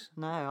on the loose.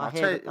 No, I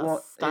hear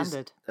that's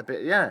standard. A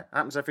bit,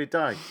 happens every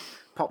day.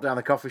 Pop down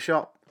the coffee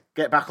shop,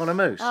 get back on a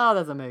moose. Oh,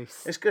 there's a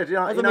moose. It's good.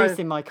 There's a moose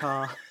in my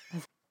car.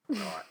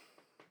 Right.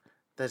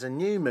 There's a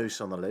new moose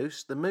on the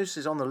loose. The moose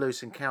is on the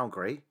loose in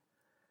Calgary.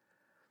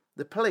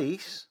 the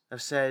police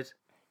have said,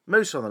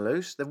 moose on the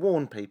loose. They've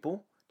warned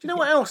people. Do you know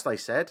what else they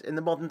said in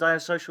the modern day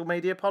of social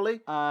media,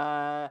 Polly?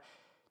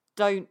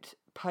 Don't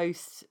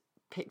post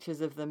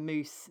pictures of the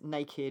moose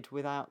naked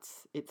without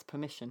its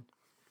permission.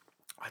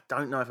 I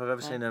don't know if I've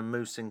ever seen a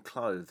moose in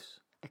clothes.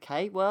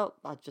 Okay, well,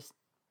 I just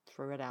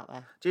threw it out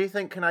there. Do you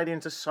think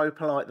Canadians are so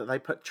polite that they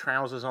put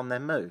trousers on their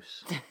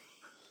moose?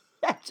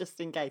 Yeah, just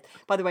in case.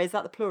 By the way, is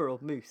that the plural?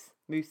 Moose.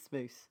 Moose.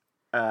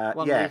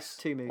 One yes. moose,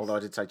 two moose. Although I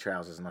did say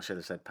trousers and I should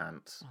have said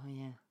pants. Oh,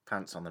 yeah.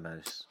 Pants on the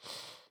moose.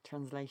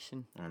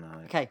 Translation. I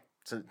know. Okay.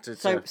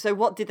 So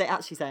what did they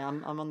actually say?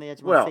 I'm on the edge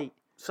of my seat.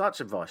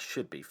 Such advice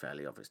should be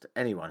fairly obvious to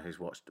anyone who's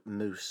watched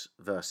moose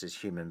versus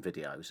human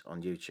videos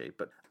on YouTube.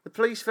 But the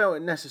police felt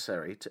it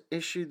necessary to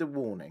issue the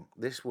warning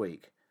this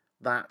week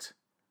that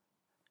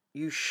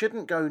you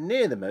shouldn't go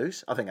near the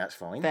moose. I think that's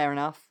fine. Fair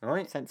enough.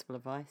 Right. Sensible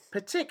advice.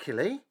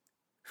 Particularly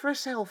for a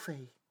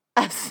selfie.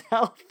 A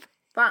selfie.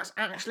 That's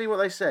actually what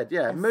they said,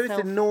 yeah. Moose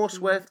in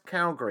northwest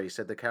Calgary,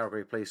 said the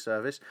Calgary Police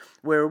Service.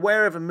 We're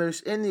aware of a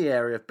moose in the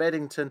area of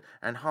Beddington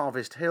and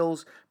Harvest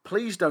Hills.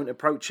 Please don't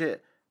approach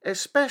it,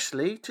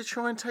 especially to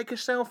try and take a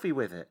selfie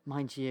with it.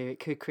 Mind you, it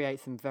could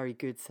create some very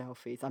good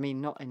selfies. I mean,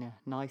 not in a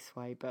nice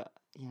way, but,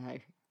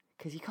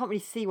 because you can't really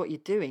see what you're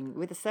doing.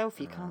 With a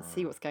selfie, you can't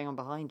see what's going on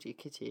behind you,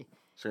 could you?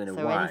 So in a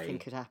way... anything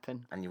could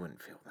happen. And you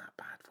wouldn't feel that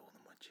bad for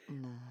them, would you?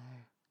 No.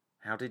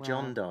 How did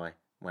John die?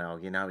 Well,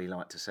 he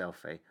liked a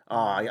selfie. Oh,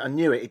 I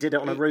knew it. He did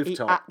it on a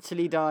rooftop. He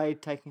actually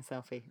died taking a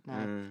selfie.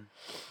 No.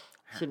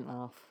 Shouldn't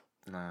laugh.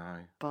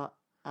 No. But,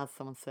 as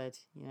someone said,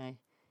 you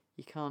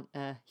can't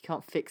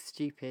fix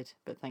stupid,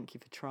 but thank you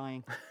for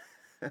trying.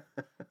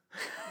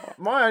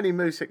 My only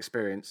moose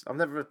experience, I've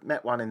never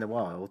met one in the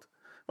wild.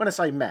 When I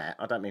say met,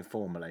 I don't mean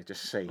formally,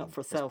 just seen. Not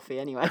for a selfie,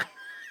 anyway.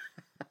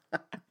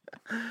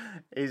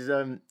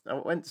 I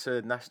went to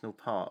a national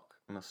park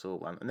and I saw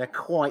one, and they're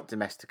quite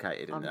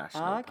domesticated in the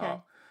national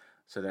park.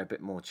 So they're a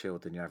bit more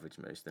chilled than your average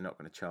moose. They're not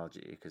going to charge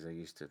at you because they're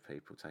used to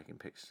people taking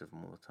pictures of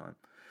them all the time.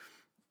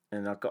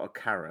 And I got a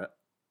carrot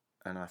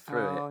and I threw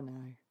it. Oh, no.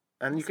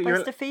 And you're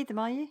supposed to feed them,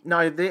 are you?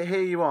 No,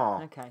 here you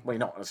are. Okay. Well, you're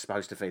not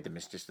supposed to feed them.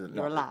 It's just that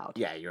you're allowed.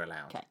 Yeah, you're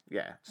allowed. Okay.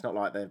 Yeah, it's not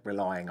like they're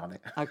relying on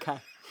it. Okay.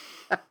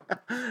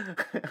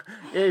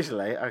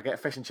 Usually, I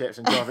get fish and chips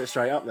and drive it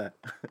straight up there.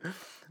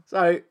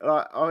 So,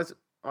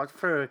 I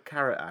threw a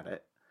carrot at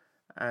it,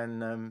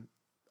 and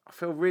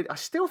I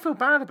still feel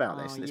bad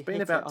about this. And it's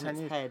been about 10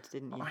 years. Head,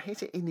 didn't you? I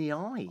hit it in the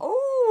eye.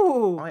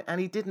 Oh!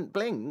 And he didn't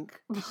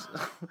blink.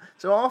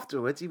 So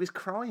afterwards, he was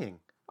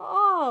crying.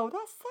 Oh,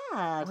 that's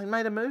sad. I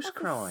made a moose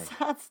cry. A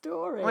sad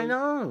story. I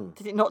know.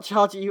 Did it not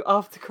charge at you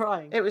after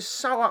crying? It was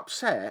so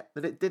upset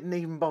that it didn't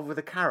even bother with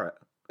a carrot.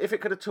 If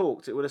it could have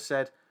talked, it would have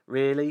said,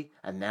 "Really?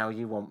 And now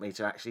you want me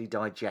to actually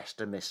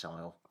digest a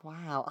missile?"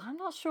 Wow, I'm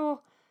not sure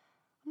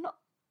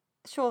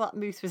that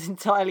moose was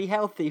entirely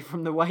healthy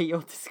from the way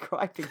you're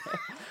describing it.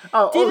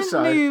 Didn't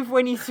move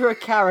when you threw a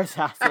carrot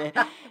at it.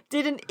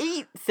 Didn't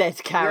eat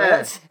said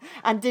carrot.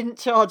 And didn't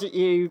charge at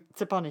you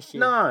to punish you.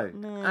 No.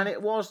 And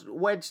it was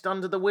wedged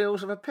under the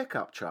wheels of a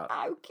pickup truck.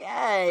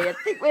 Okay, I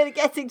think we're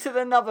getting to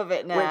the nub of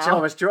it now. Which I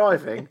was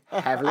driving,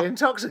 heavily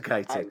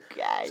intoxicated.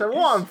 Okay. So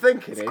what I'm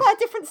thinking it's quite a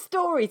different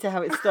story to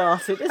how it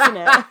started, isn't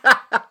it?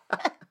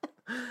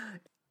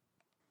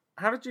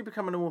 How did you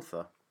become an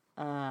author?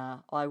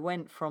 I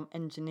went from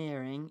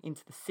engineering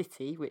into the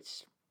city,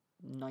 which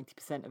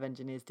 90% of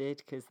engineers did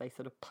because they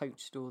sort of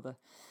poached all the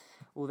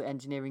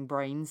engineering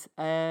brains,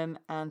 and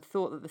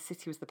thought that the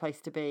city was the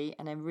place to be,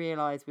 and then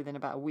realised within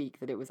about a week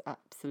that it was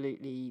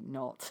absolutely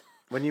not.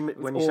 When you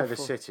say the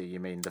city, you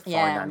mean the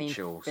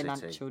financial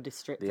city,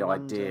 district. The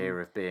idea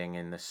of being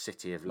in the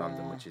city of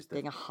London, which is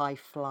being a high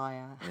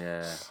flyer.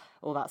 Yeah.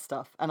 All that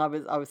stuff, and I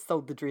was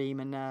sold the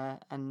dream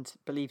and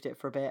believed it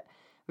for a bit.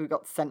 We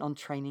got sent on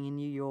training in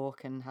New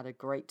York and had a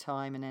great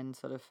time, and then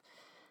sort of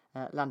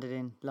landed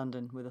in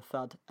London with a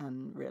thud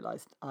and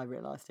realised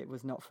it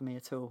was not for me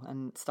at all,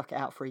 and stuck it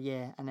out for a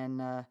year, and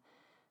then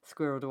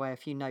squirreled away a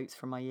few notes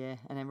from my year,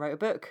 and then wrote a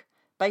book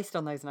based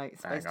on those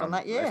notes, based on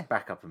that year. Let's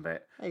back up a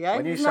bit. There you go.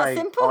 When you Isn't say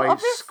that simple, I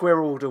obvious?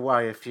 squirreled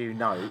away a few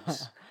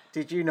notes,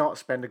 did you not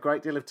spend a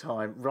great deal of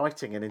time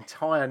writing an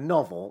entire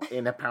novel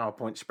in a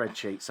PowerPoint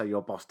spreadsheet so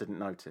your boss didn't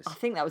notice? I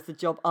think that was the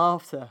job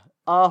after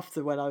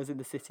when I was in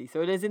the city.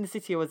 So when I was in the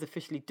city, I was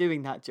officially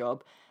doing that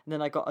job, and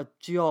then I got a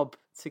job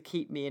to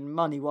keep me in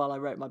money while I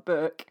wrote my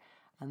book,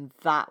 and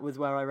that was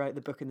where I wrote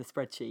the book in the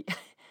spreadsheet.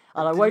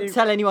 And I won't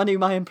tell anyone who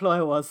my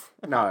employer was.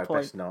 No,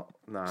 best not.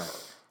 No.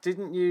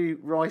 Didn't you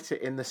write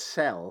it in the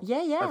cell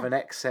of an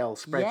Excel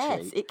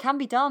spreadsheet? Yes, it can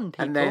be done,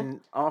 people. And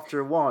then after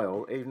a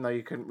while, even though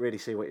you couldn't really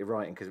see what you're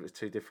writing because it was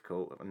too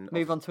difficult,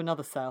 move on to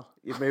another cell.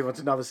 You'd move on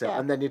to another cell,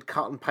 and then you'd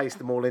cut and paste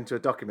them all into a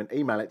document,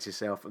 email it to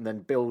yourself, and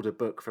then build a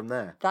book from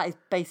there. That is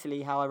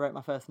basically how I wrote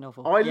my first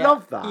novel. I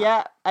love that.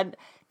 Yeah, and it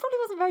probably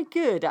wasn't very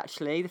good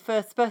actually. The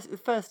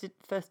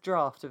first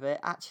draft of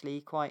it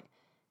actually quite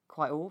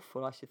quite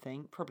awful, I should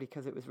think. Probably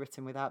because it was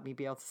written without me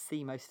being able to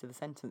see most of the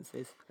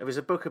sentences. It was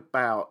a book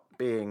about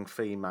being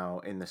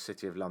female in the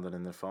city of London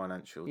in the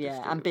financial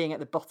district. Yeah, and being at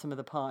the bottom of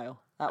the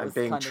pile. That was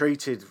being kind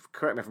treated,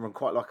 correct me if I'm wrong,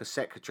 quite like a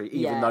secretary,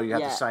 even though you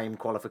had the same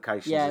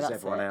qualifications as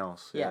everyone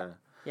else.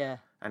 Yeah.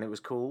 And it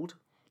was called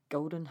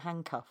Golden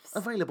Handcuffs.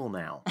 Available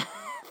now.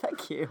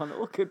 Thank you, on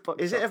all good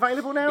books. Is it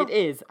available now? It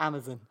is,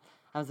 Amazon.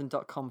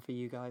 Amazon.com for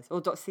you guys.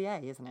 Or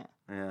 .ca, isn't it?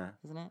 Yeah.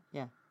 Isn't it?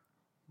 Yeah.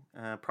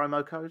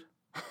 Promo code?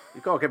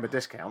 You've got to give them a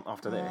discount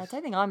after this. I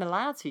don't think I'm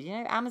allowed to. You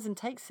know, Amazon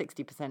takes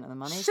 60% of the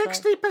money.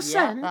 60%?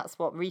 Yeah, that's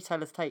what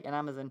retailers take in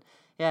Amazon.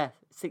 Yeah,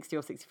 60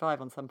 or 65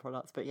 on some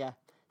products, but yeah,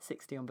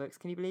 60 on books.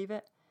 Can you believe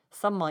it?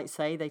 Some might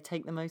say they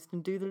take the most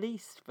and do the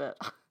least, but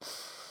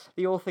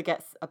the author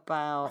gets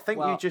about... I think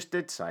you just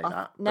did say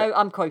that. No,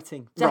 I'm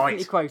quoting.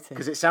 Definitely quoting.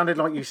 Because it sounded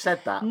like you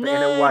said that, but in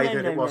a way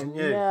that it wasn't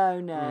you.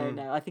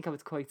 No. I think I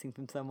was quoting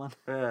from someone.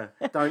 Yeah.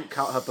 Don't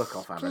cut her book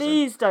off Amazon.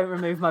 Please don't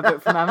remove my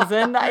book from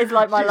Amazon. That is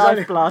like my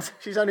lifeblood.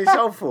 She's only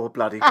sold 4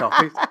 bloody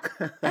copies.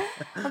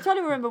 I'm trying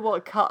to remember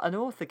what cut an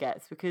author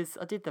gets because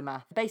I did the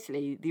math.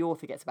 Basically, the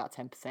author gets about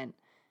 10%.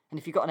 And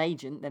if you've got an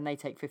agent, then they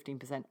take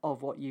 15%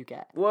 of what you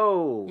get.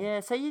 Whoa. Yeah,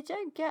 so you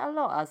don't get a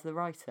lot as the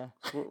writer.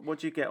 What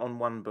do you get on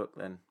one book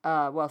then?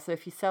 Well, so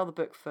if you sell the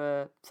book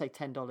for, say,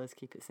 $10,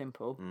 keep it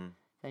simple,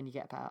 then you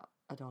get about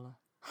 $1.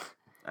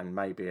 And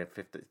maybe if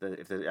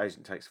the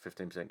agent takes a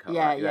 15% cut, you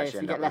actually so you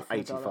end get up less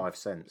with than 85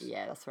 cents.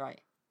 Yeah, that's right.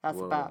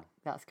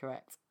 That's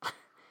correct.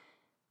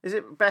 Is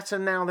it better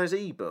now there's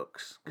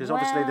ebooks? Because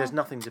obviously there's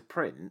nothing to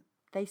print.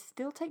 They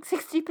still take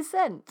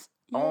 60%.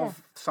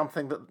 Of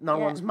something that no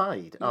one's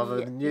made other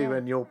than you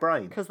and your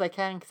brain. Because they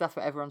can, because that's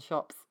what everyone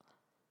shops.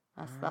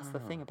 That's the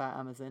thing about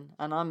Amazon.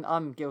 And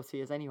I'm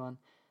guilty as anyone.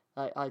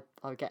 I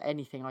get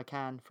anything I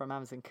can from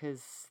Amazon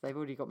because they've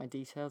already got my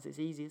details. It's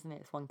easy, isn't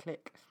it? It's one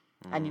click.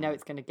 And you know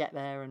it's going to get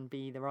there and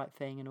be the right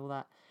thing and all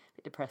that. A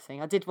bit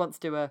depressing. I did once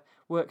do a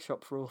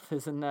workshop for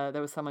authors and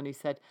there was someone who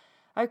said,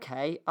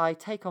 okay, I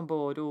take on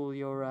board all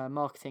your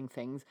marketing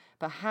things,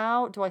 but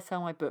how do I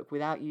sell my book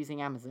without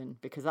using Amazon?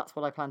 Because that's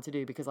what I plan to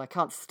do, because I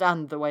can't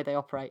stand the way they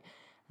operate.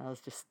 And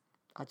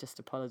I just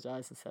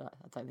apologised and said, I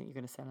don't think you're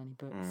going to sell any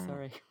books,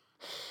 sorry.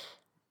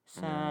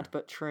 Sad,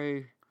 but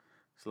true.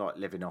 It's like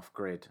living off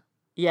grid.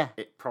 Yeah.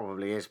 It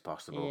probably is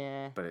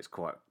possible, but it's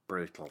quite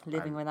brutal.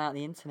 Living without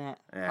the internet.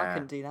 Yeah. I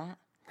couldn't do that.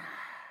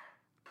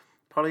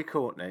 Polly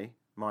Courtney,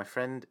 my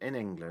friend in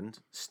England,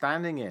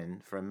 standing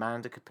in for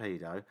Amanda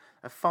Capito,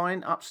 a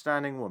fine,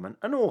 upstanding woman,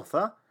 an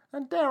author,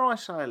 and dare I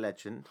say a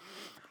legend.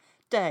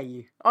 Dare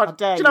you? I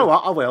dare you. Do you know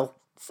what? I will.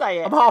 Say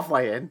it. I'm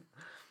halfway in.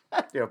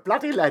 You're a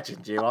bloody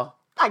legend, you are.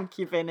 Thank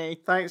you, Vinny.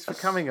 Thanks for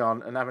coming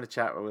on and having a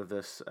chat with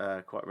us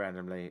quite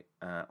randomly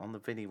on the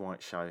Vinny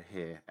White Show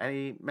here.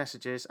 Any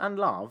messages and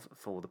love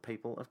for the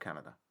people of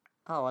Canada?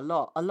 Oh, a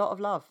lot of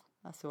love.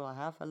 That's all I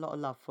have. A lot of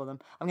love for them.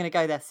 I'm going to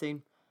go there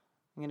soon.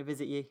 I'm going to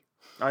visit you.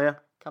 Oh, yeah?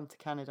 Come to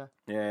Canada.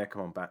 Yeah,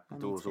 come on back. The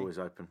door's always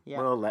open. Yeah.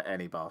 We'll let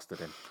any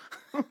bastard in.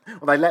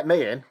 Well, they let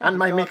me in and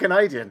made me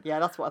Canadian. Yeah,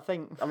 that's what I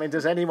think. I mean,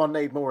 does anyone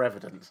need more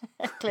evidence?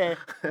 Clear.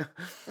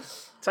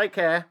 Take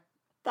care.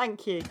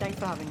 Thank you. Thanks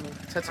for having me.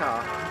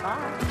 Ta-ta.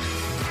 Bye.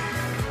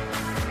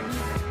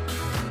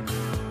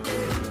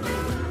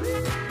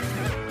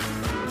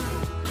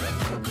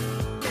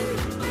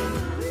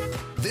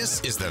 This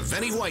is the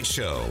Vinny White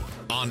Show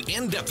on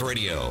In Depth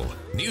Radio,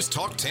 News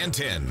Talk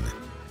 1010.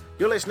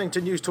 You're listening to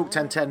News Talk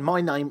 1010.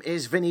 My name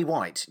is Vinny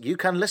White. You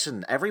can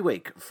listen every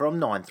week from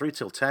 9 through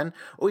till 10,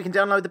 or you can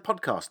download the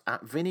podcast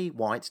at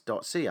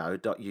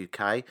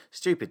vinnywhite.co.uk.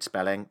 Stupid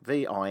spelling,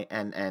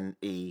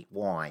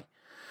 Vinney.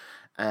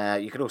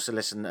 You can also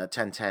listen at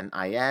 1010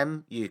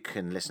 AM. You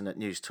can listen at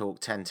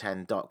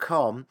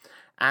newstalk1010.com.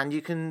 And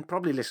you can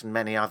probably listen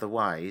many other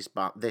ways,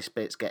 but this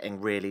bit's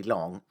getting really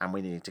long and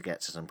we need to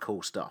get to some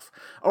cool stuff.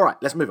 All right,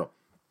 let's move on.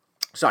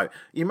 So,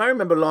 you may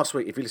remember last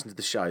week, if you listened to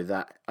the show,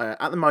 that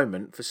at the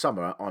moment, for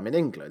summer, I'm in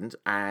England,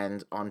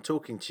 and I'm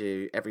talking to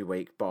you every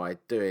week by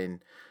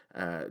doing,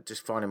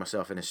 just finding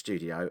myself in a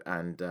studio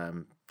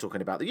and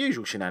talking about the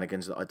usual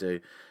shenanigans that I do,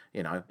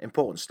 you know,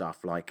 important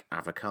stuff like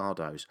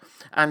avocados.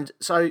 And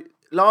so,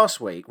 last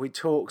week, we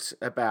talked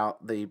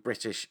about the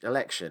British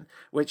election,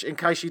 which, in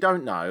case you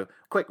don't know,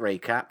 quick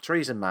recap,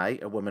 Theresa May,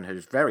 a woman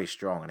who's very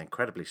strong and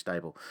incredibly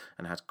stable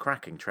and has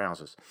cracking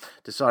trousers,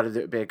 decided that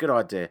it would be a good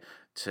idea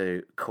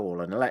to call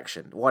an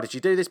election. Why did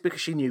she do this?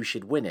 Because she knew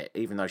she'd win it,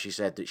 even though she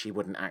said that she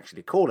wouldn't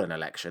actually call an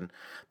election.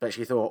 But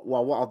she thought,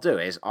 well, what I'll do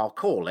is I'll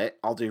call it,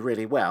 I'll do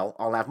really well,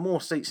 I'll have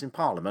more seats in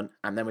Parliament,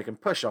 and then we can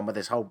push on with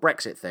this whole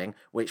Brexit thing,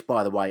 which,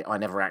 by the way, I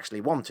never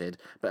actually wanted,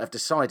 but have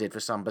decided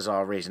for some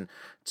bizarre reason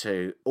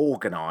to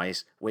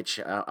organise, which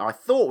I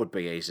thought would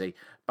be easy,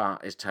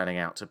 but is turning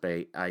out to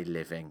be a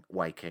living,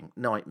 waking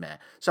nightmare.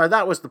 So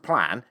that was the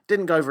plan.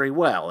 Didn't go very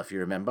well, if you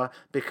remember,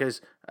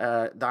 because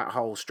that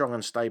whole strong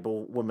and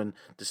stable woman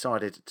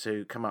decided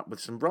to come up with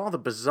some rather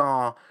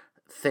bizarre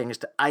things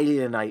to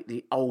alienate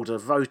the older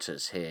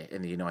voters here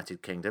in the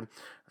United Kingdom,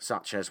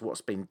 such as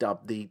what's been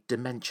dubbed the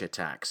dementia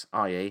tax,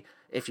 i.e.,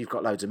 if you've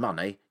got loads of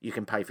money, you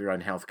can pay for your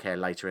own healthcare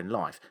later in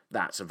life.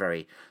 That's a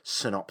very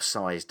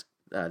synopsised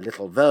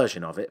little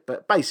version of it,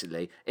 but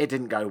basically it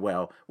didn't go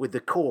well with the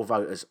core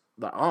voters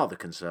that are the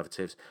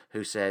Conservatives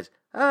who said,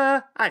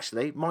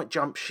 actually, might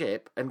jump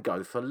ship and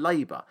go for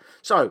Labour.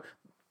 So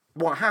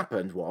what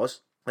happened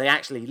was they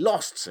actually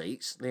lost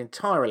seats. The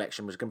entire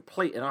election was a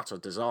complete and utter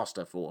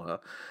disaster for her,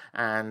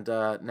 and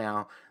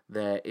now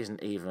there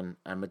isn't even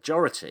a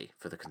majority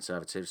for the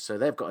Conservatives, so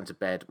they've got into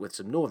bed with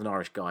some Northern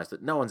Irish guys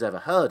that no one's ever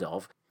heard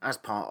of as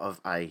part of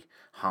a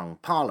hung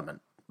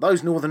parliament.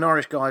 Those Northern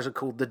Irish guys are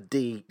called the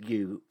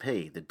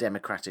DUP, the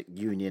Democratic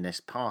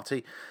Unionist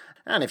Party,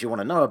 and if you want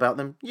to know about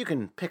them, you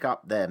can pick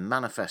up their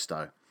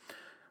manifesto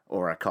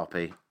or a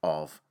copy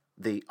of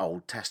the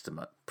Old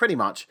Testament. Pretty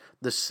much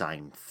the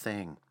same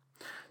thing.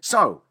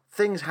 So,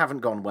 things haven't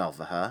gone well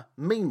for her.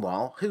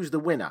 Meanwhile, who's the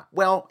winner?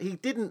 Well, he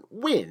didn't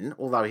win,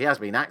 although he has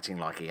been acting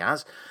like he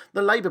has.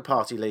 The Labour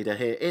Party leader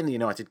here in the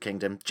United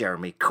Kingdom,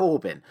 Jeremy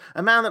Corbyn.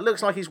 A man that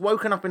looks like he's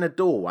woken up in a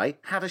doorway,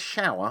 had a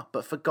shower,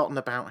 but forgotten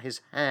about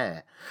his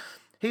hair.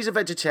 He's a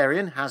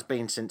vegetarian, has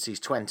been since he's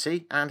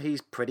 20, and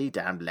he's pretty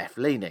damn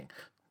left-leaning.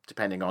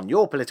 Depending on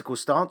your political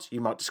stance,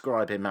 you might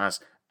describe him as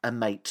a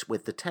mate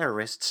with the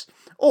terrorists,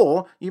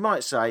 or you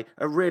might say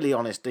a really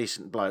honest,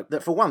 decent bloke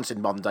that for once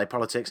in modern day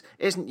politics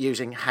isn't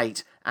using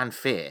hate and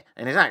fear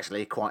and is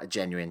actually quite a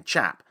genuine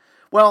chap.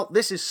 Well,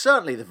 this is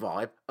certainly the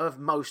vibe of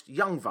most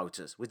young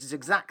voters, which is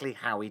exactly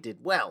how he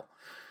did well.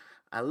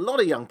 A lot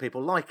of young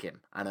people like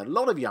him, and a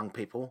lot of young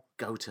people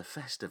go to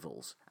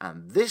festivals,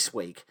 and this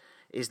week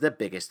is the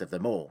biggest of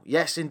them all.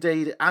 Yes,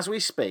 indeed, as we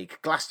speak,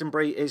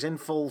 Glastonbury is in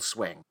full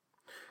swing.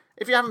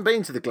 If you haven't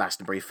been to the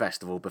Glastonbury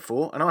Festival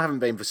before, and I haven't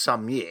been for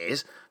some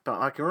years, but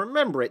I can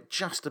remember it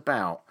just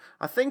about,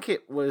 I think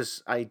it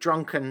was a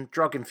drunken,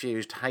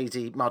 drug-infused,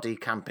 hazy, muddy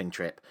camping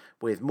trip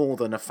with more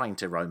than a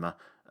faint aroma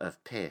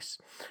of piss.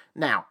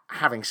 Now,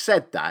 having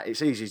said that,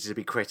 it's easy to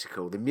be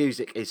critical. The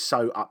music is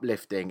so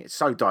uplifting, it's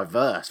so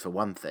diverse for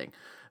one thing,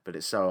 but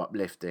it's so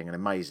uplifting and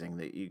amazing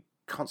that you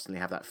constantly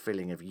have that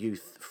feeling of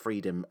youth,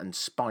 freedom, and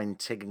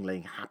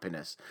spine-tingling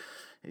happiness.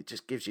 It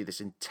just gives you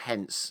this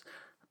intense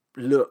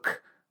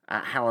look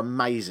at how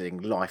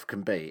amazing life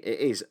can be. It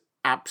is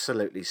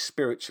absolutely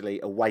spiritually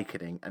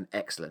awakening and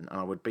excellent, and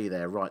I would be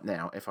there right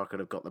now if I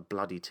could have got the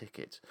bloody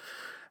ticket.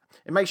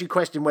 It makes you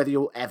question whether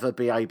you'll ever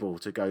be able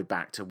to go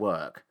back to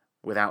work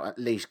without at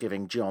least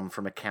giving John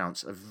from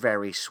accounts a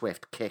very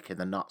swift kick in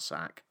the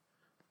nutsack.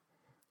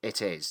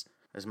 It is,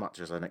 as much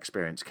as an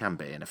experience can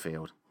be in a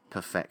field,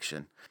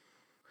 perfection.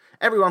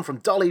 Everyone from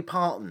Dolly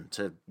Parton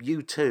to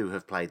U2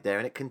 have played there,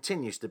 and it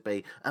continues to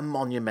be a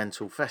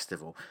monumental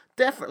festival.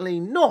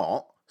 Definitely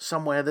not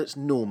somewhere that's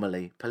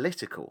normally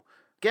political.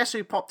 Guess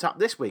who popped up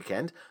this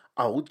weekend?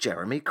 Old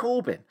Jeremy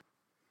Corbyn.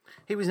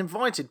 He was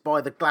invited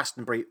by the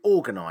Glastonbury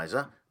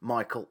organiser,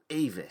 Michael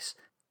Eavis.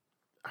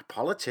 A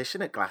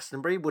politician at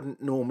Glastonbury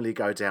wouldn't normally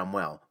go down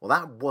well. Well,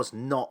 that was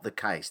not the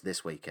case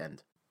this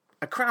weekend.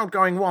 A crowd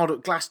going wild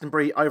at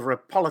Glastonbury over a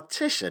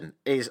politician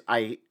is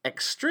a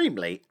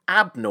extremely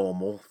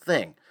abnormal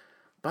thing.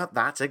 But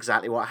that's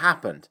exactly what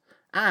happened.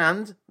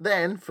 And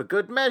then, for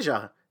good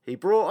measure, he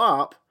brought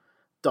up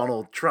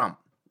Donald Trump.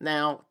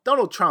 Now,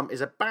 Donald Trump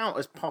is about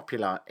as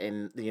popular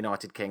in the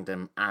United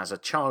Kingdom as a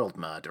child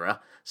murderer,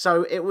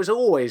 so it was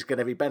always going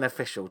to be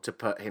beneficial to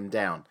put him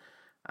down.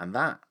 And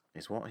that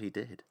is what he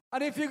did.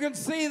 And if you can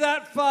see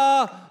that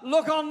far,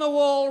 look on the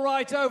wall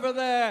right over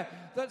there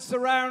that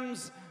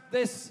surrounds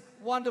this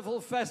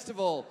wonderful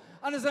festival.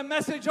 And there's a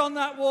message on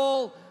that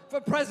wall for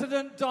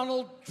President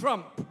Donald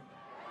Trump.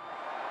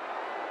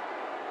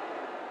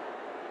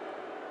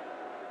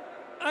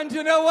 And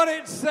you know what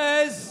it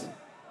says?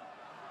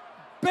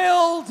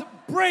 Build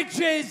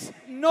bridges,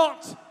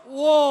 not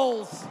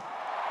walls.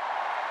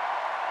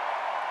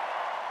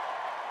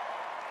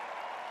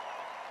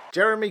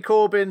 Jeremy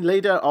Corbyn,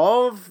 leader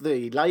of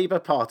the Labour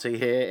Party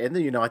here in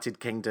the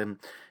United Kingdom,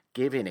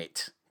 giving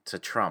it to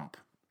Trump.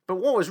 But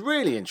what was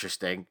really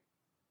interesting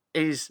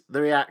is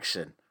the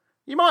reaction.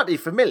 You might be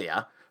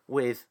familiar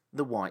with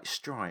the White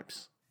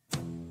Stripes.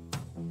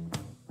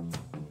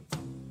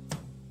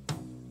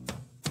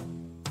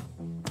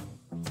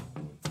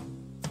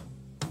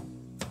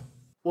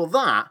 Well,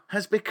 that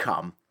has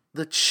become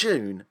the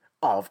tune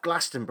of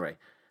Glastonbury.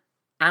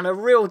 And a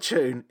real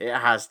tune it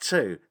has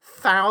too.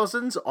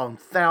 Thousands on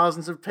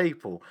thousands of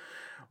people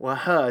were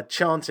heard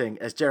chanting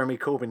as Jeremy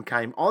Corbyn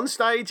came on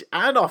stage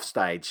and off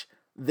stage,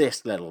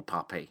 this little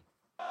puppy.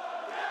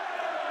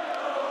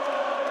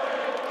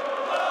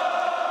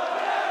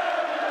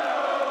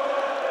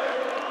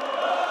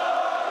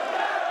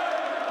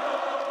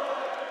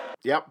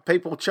 Yep,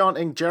 people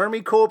chanting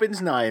Jeremy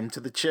Corbyn's name to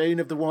the tune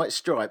of the White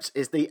Stripes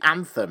is the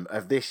anthem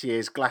of this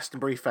year's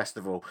Glastonbury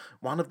Festival,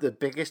 one of the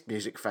biggest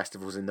music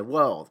festivals in the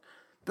world.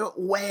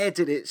 But where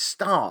did it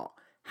start?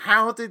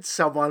 How did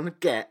someone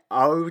get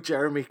 "Oh,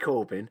 Jeremy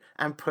Corbyn"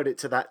 and put it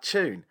to that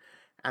tune?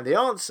 And the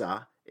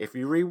answer, if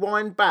you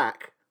rewind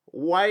back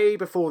way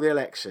before the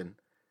election,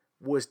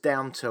 was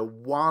down to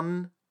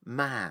one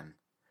man.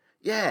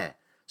 Yeah,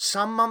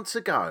 some months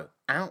ago,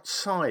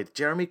 outside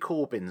Jeremy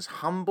Corbyn's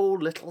humble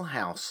little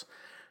house.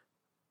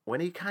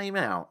 When he came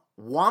out,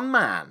 one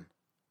man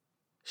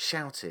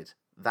shouted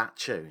that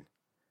tune.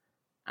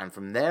 And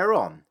from there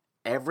on,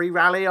 every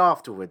rally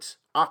afterwards,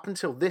 up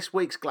until this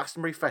week's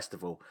Glastonbury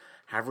Festival,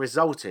 have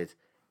resulted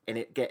in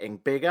it getting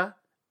bigger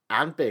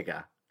and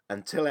bigger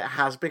until it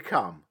has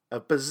become a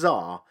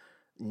bizarre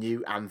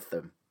new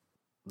anthem.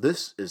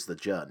 This is the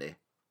journey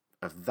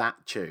of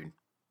that tune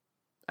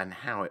and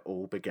how it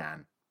all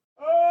began.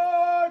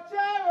 Oh,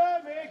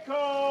 Jeremy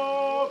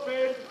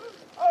Corbyn!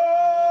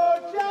 Oh,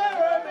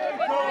 Jeremy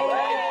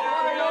Corbyn!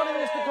 Good morning,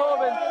 Mr.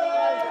 Corbyn.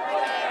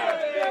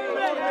 Good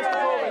morning, Mr.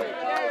 Corbyn.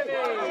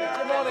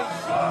 Good morning.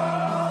 Oh,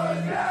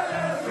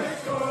 Jeremy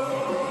Corbyn!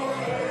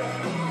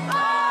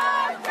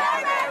 Oh,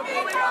 Jeremy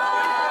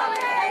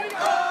Corbyn!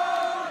 Oh,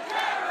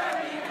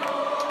 Jeremy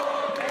Corbyn!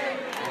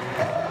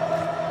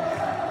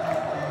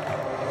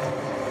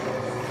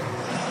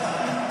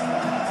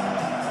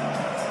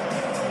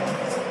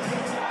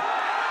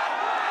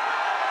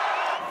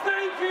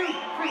 Thank you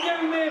for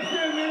giving me a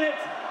few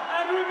minutes.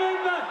 And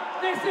remember,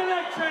 this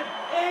election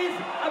is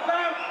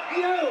about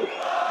you.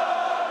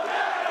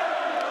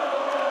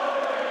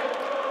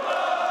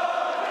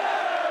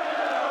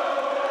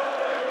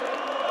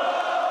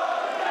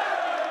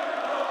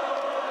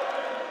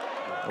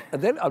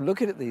 And then I'm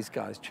looking at these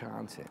guys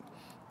chanting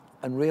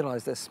and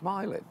realise they're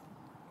smiling.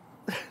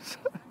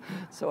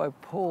 So I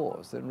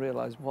paused and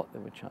realised what they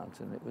were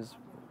chanting.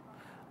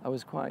 I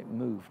was quite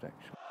moved,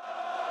 actually.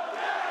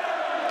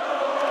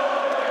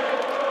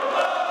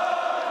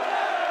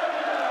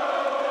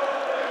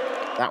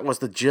 That was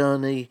the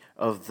journey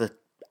of the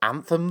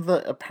anthem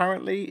that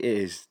apparently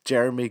is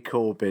Jeremy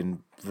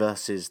Corbyn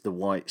versus the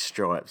White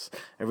Stripes.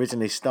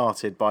 Originally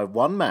started by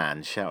one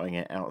man shouting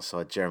it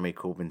outside Jeremy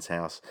Corbyn's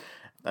house,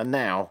 and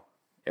now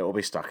it will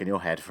be stuck in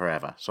your head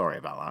forever. Sorry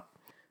about that.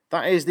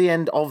 That is the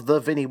end of The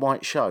Vinnie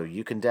White Show.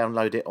 You can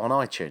download it on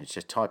iTunes.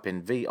 Just type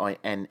in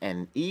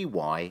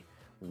VINNEY,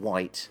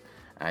 White,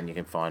 and you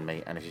can find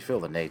me. And if you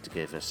feel the need to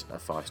give us a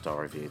 5-star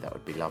review, that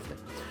would be lovely.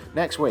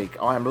 Next week,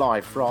 I am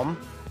live from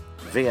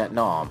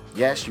Vietnam.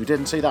 Yes, you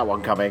didn't see that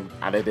one coming,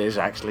 and it is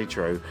actually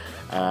true.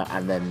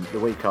 And then the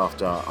week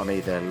after, I'm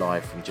either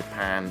live from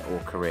Japan or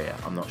Korea.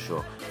 I'm not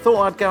sure.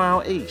 Thought I'd go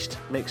out east,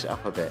 mix it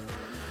up a bit.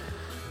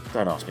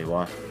 Don't ask me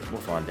why.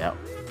 We'll find out.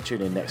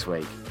 Tune in next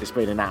week. It's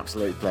been an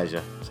absolute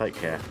pleasure. Take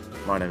care.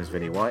 My name is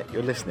Vinnie White.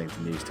 You're listening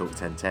to News Talk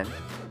 1010.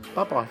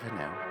 Bye-bye for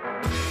now.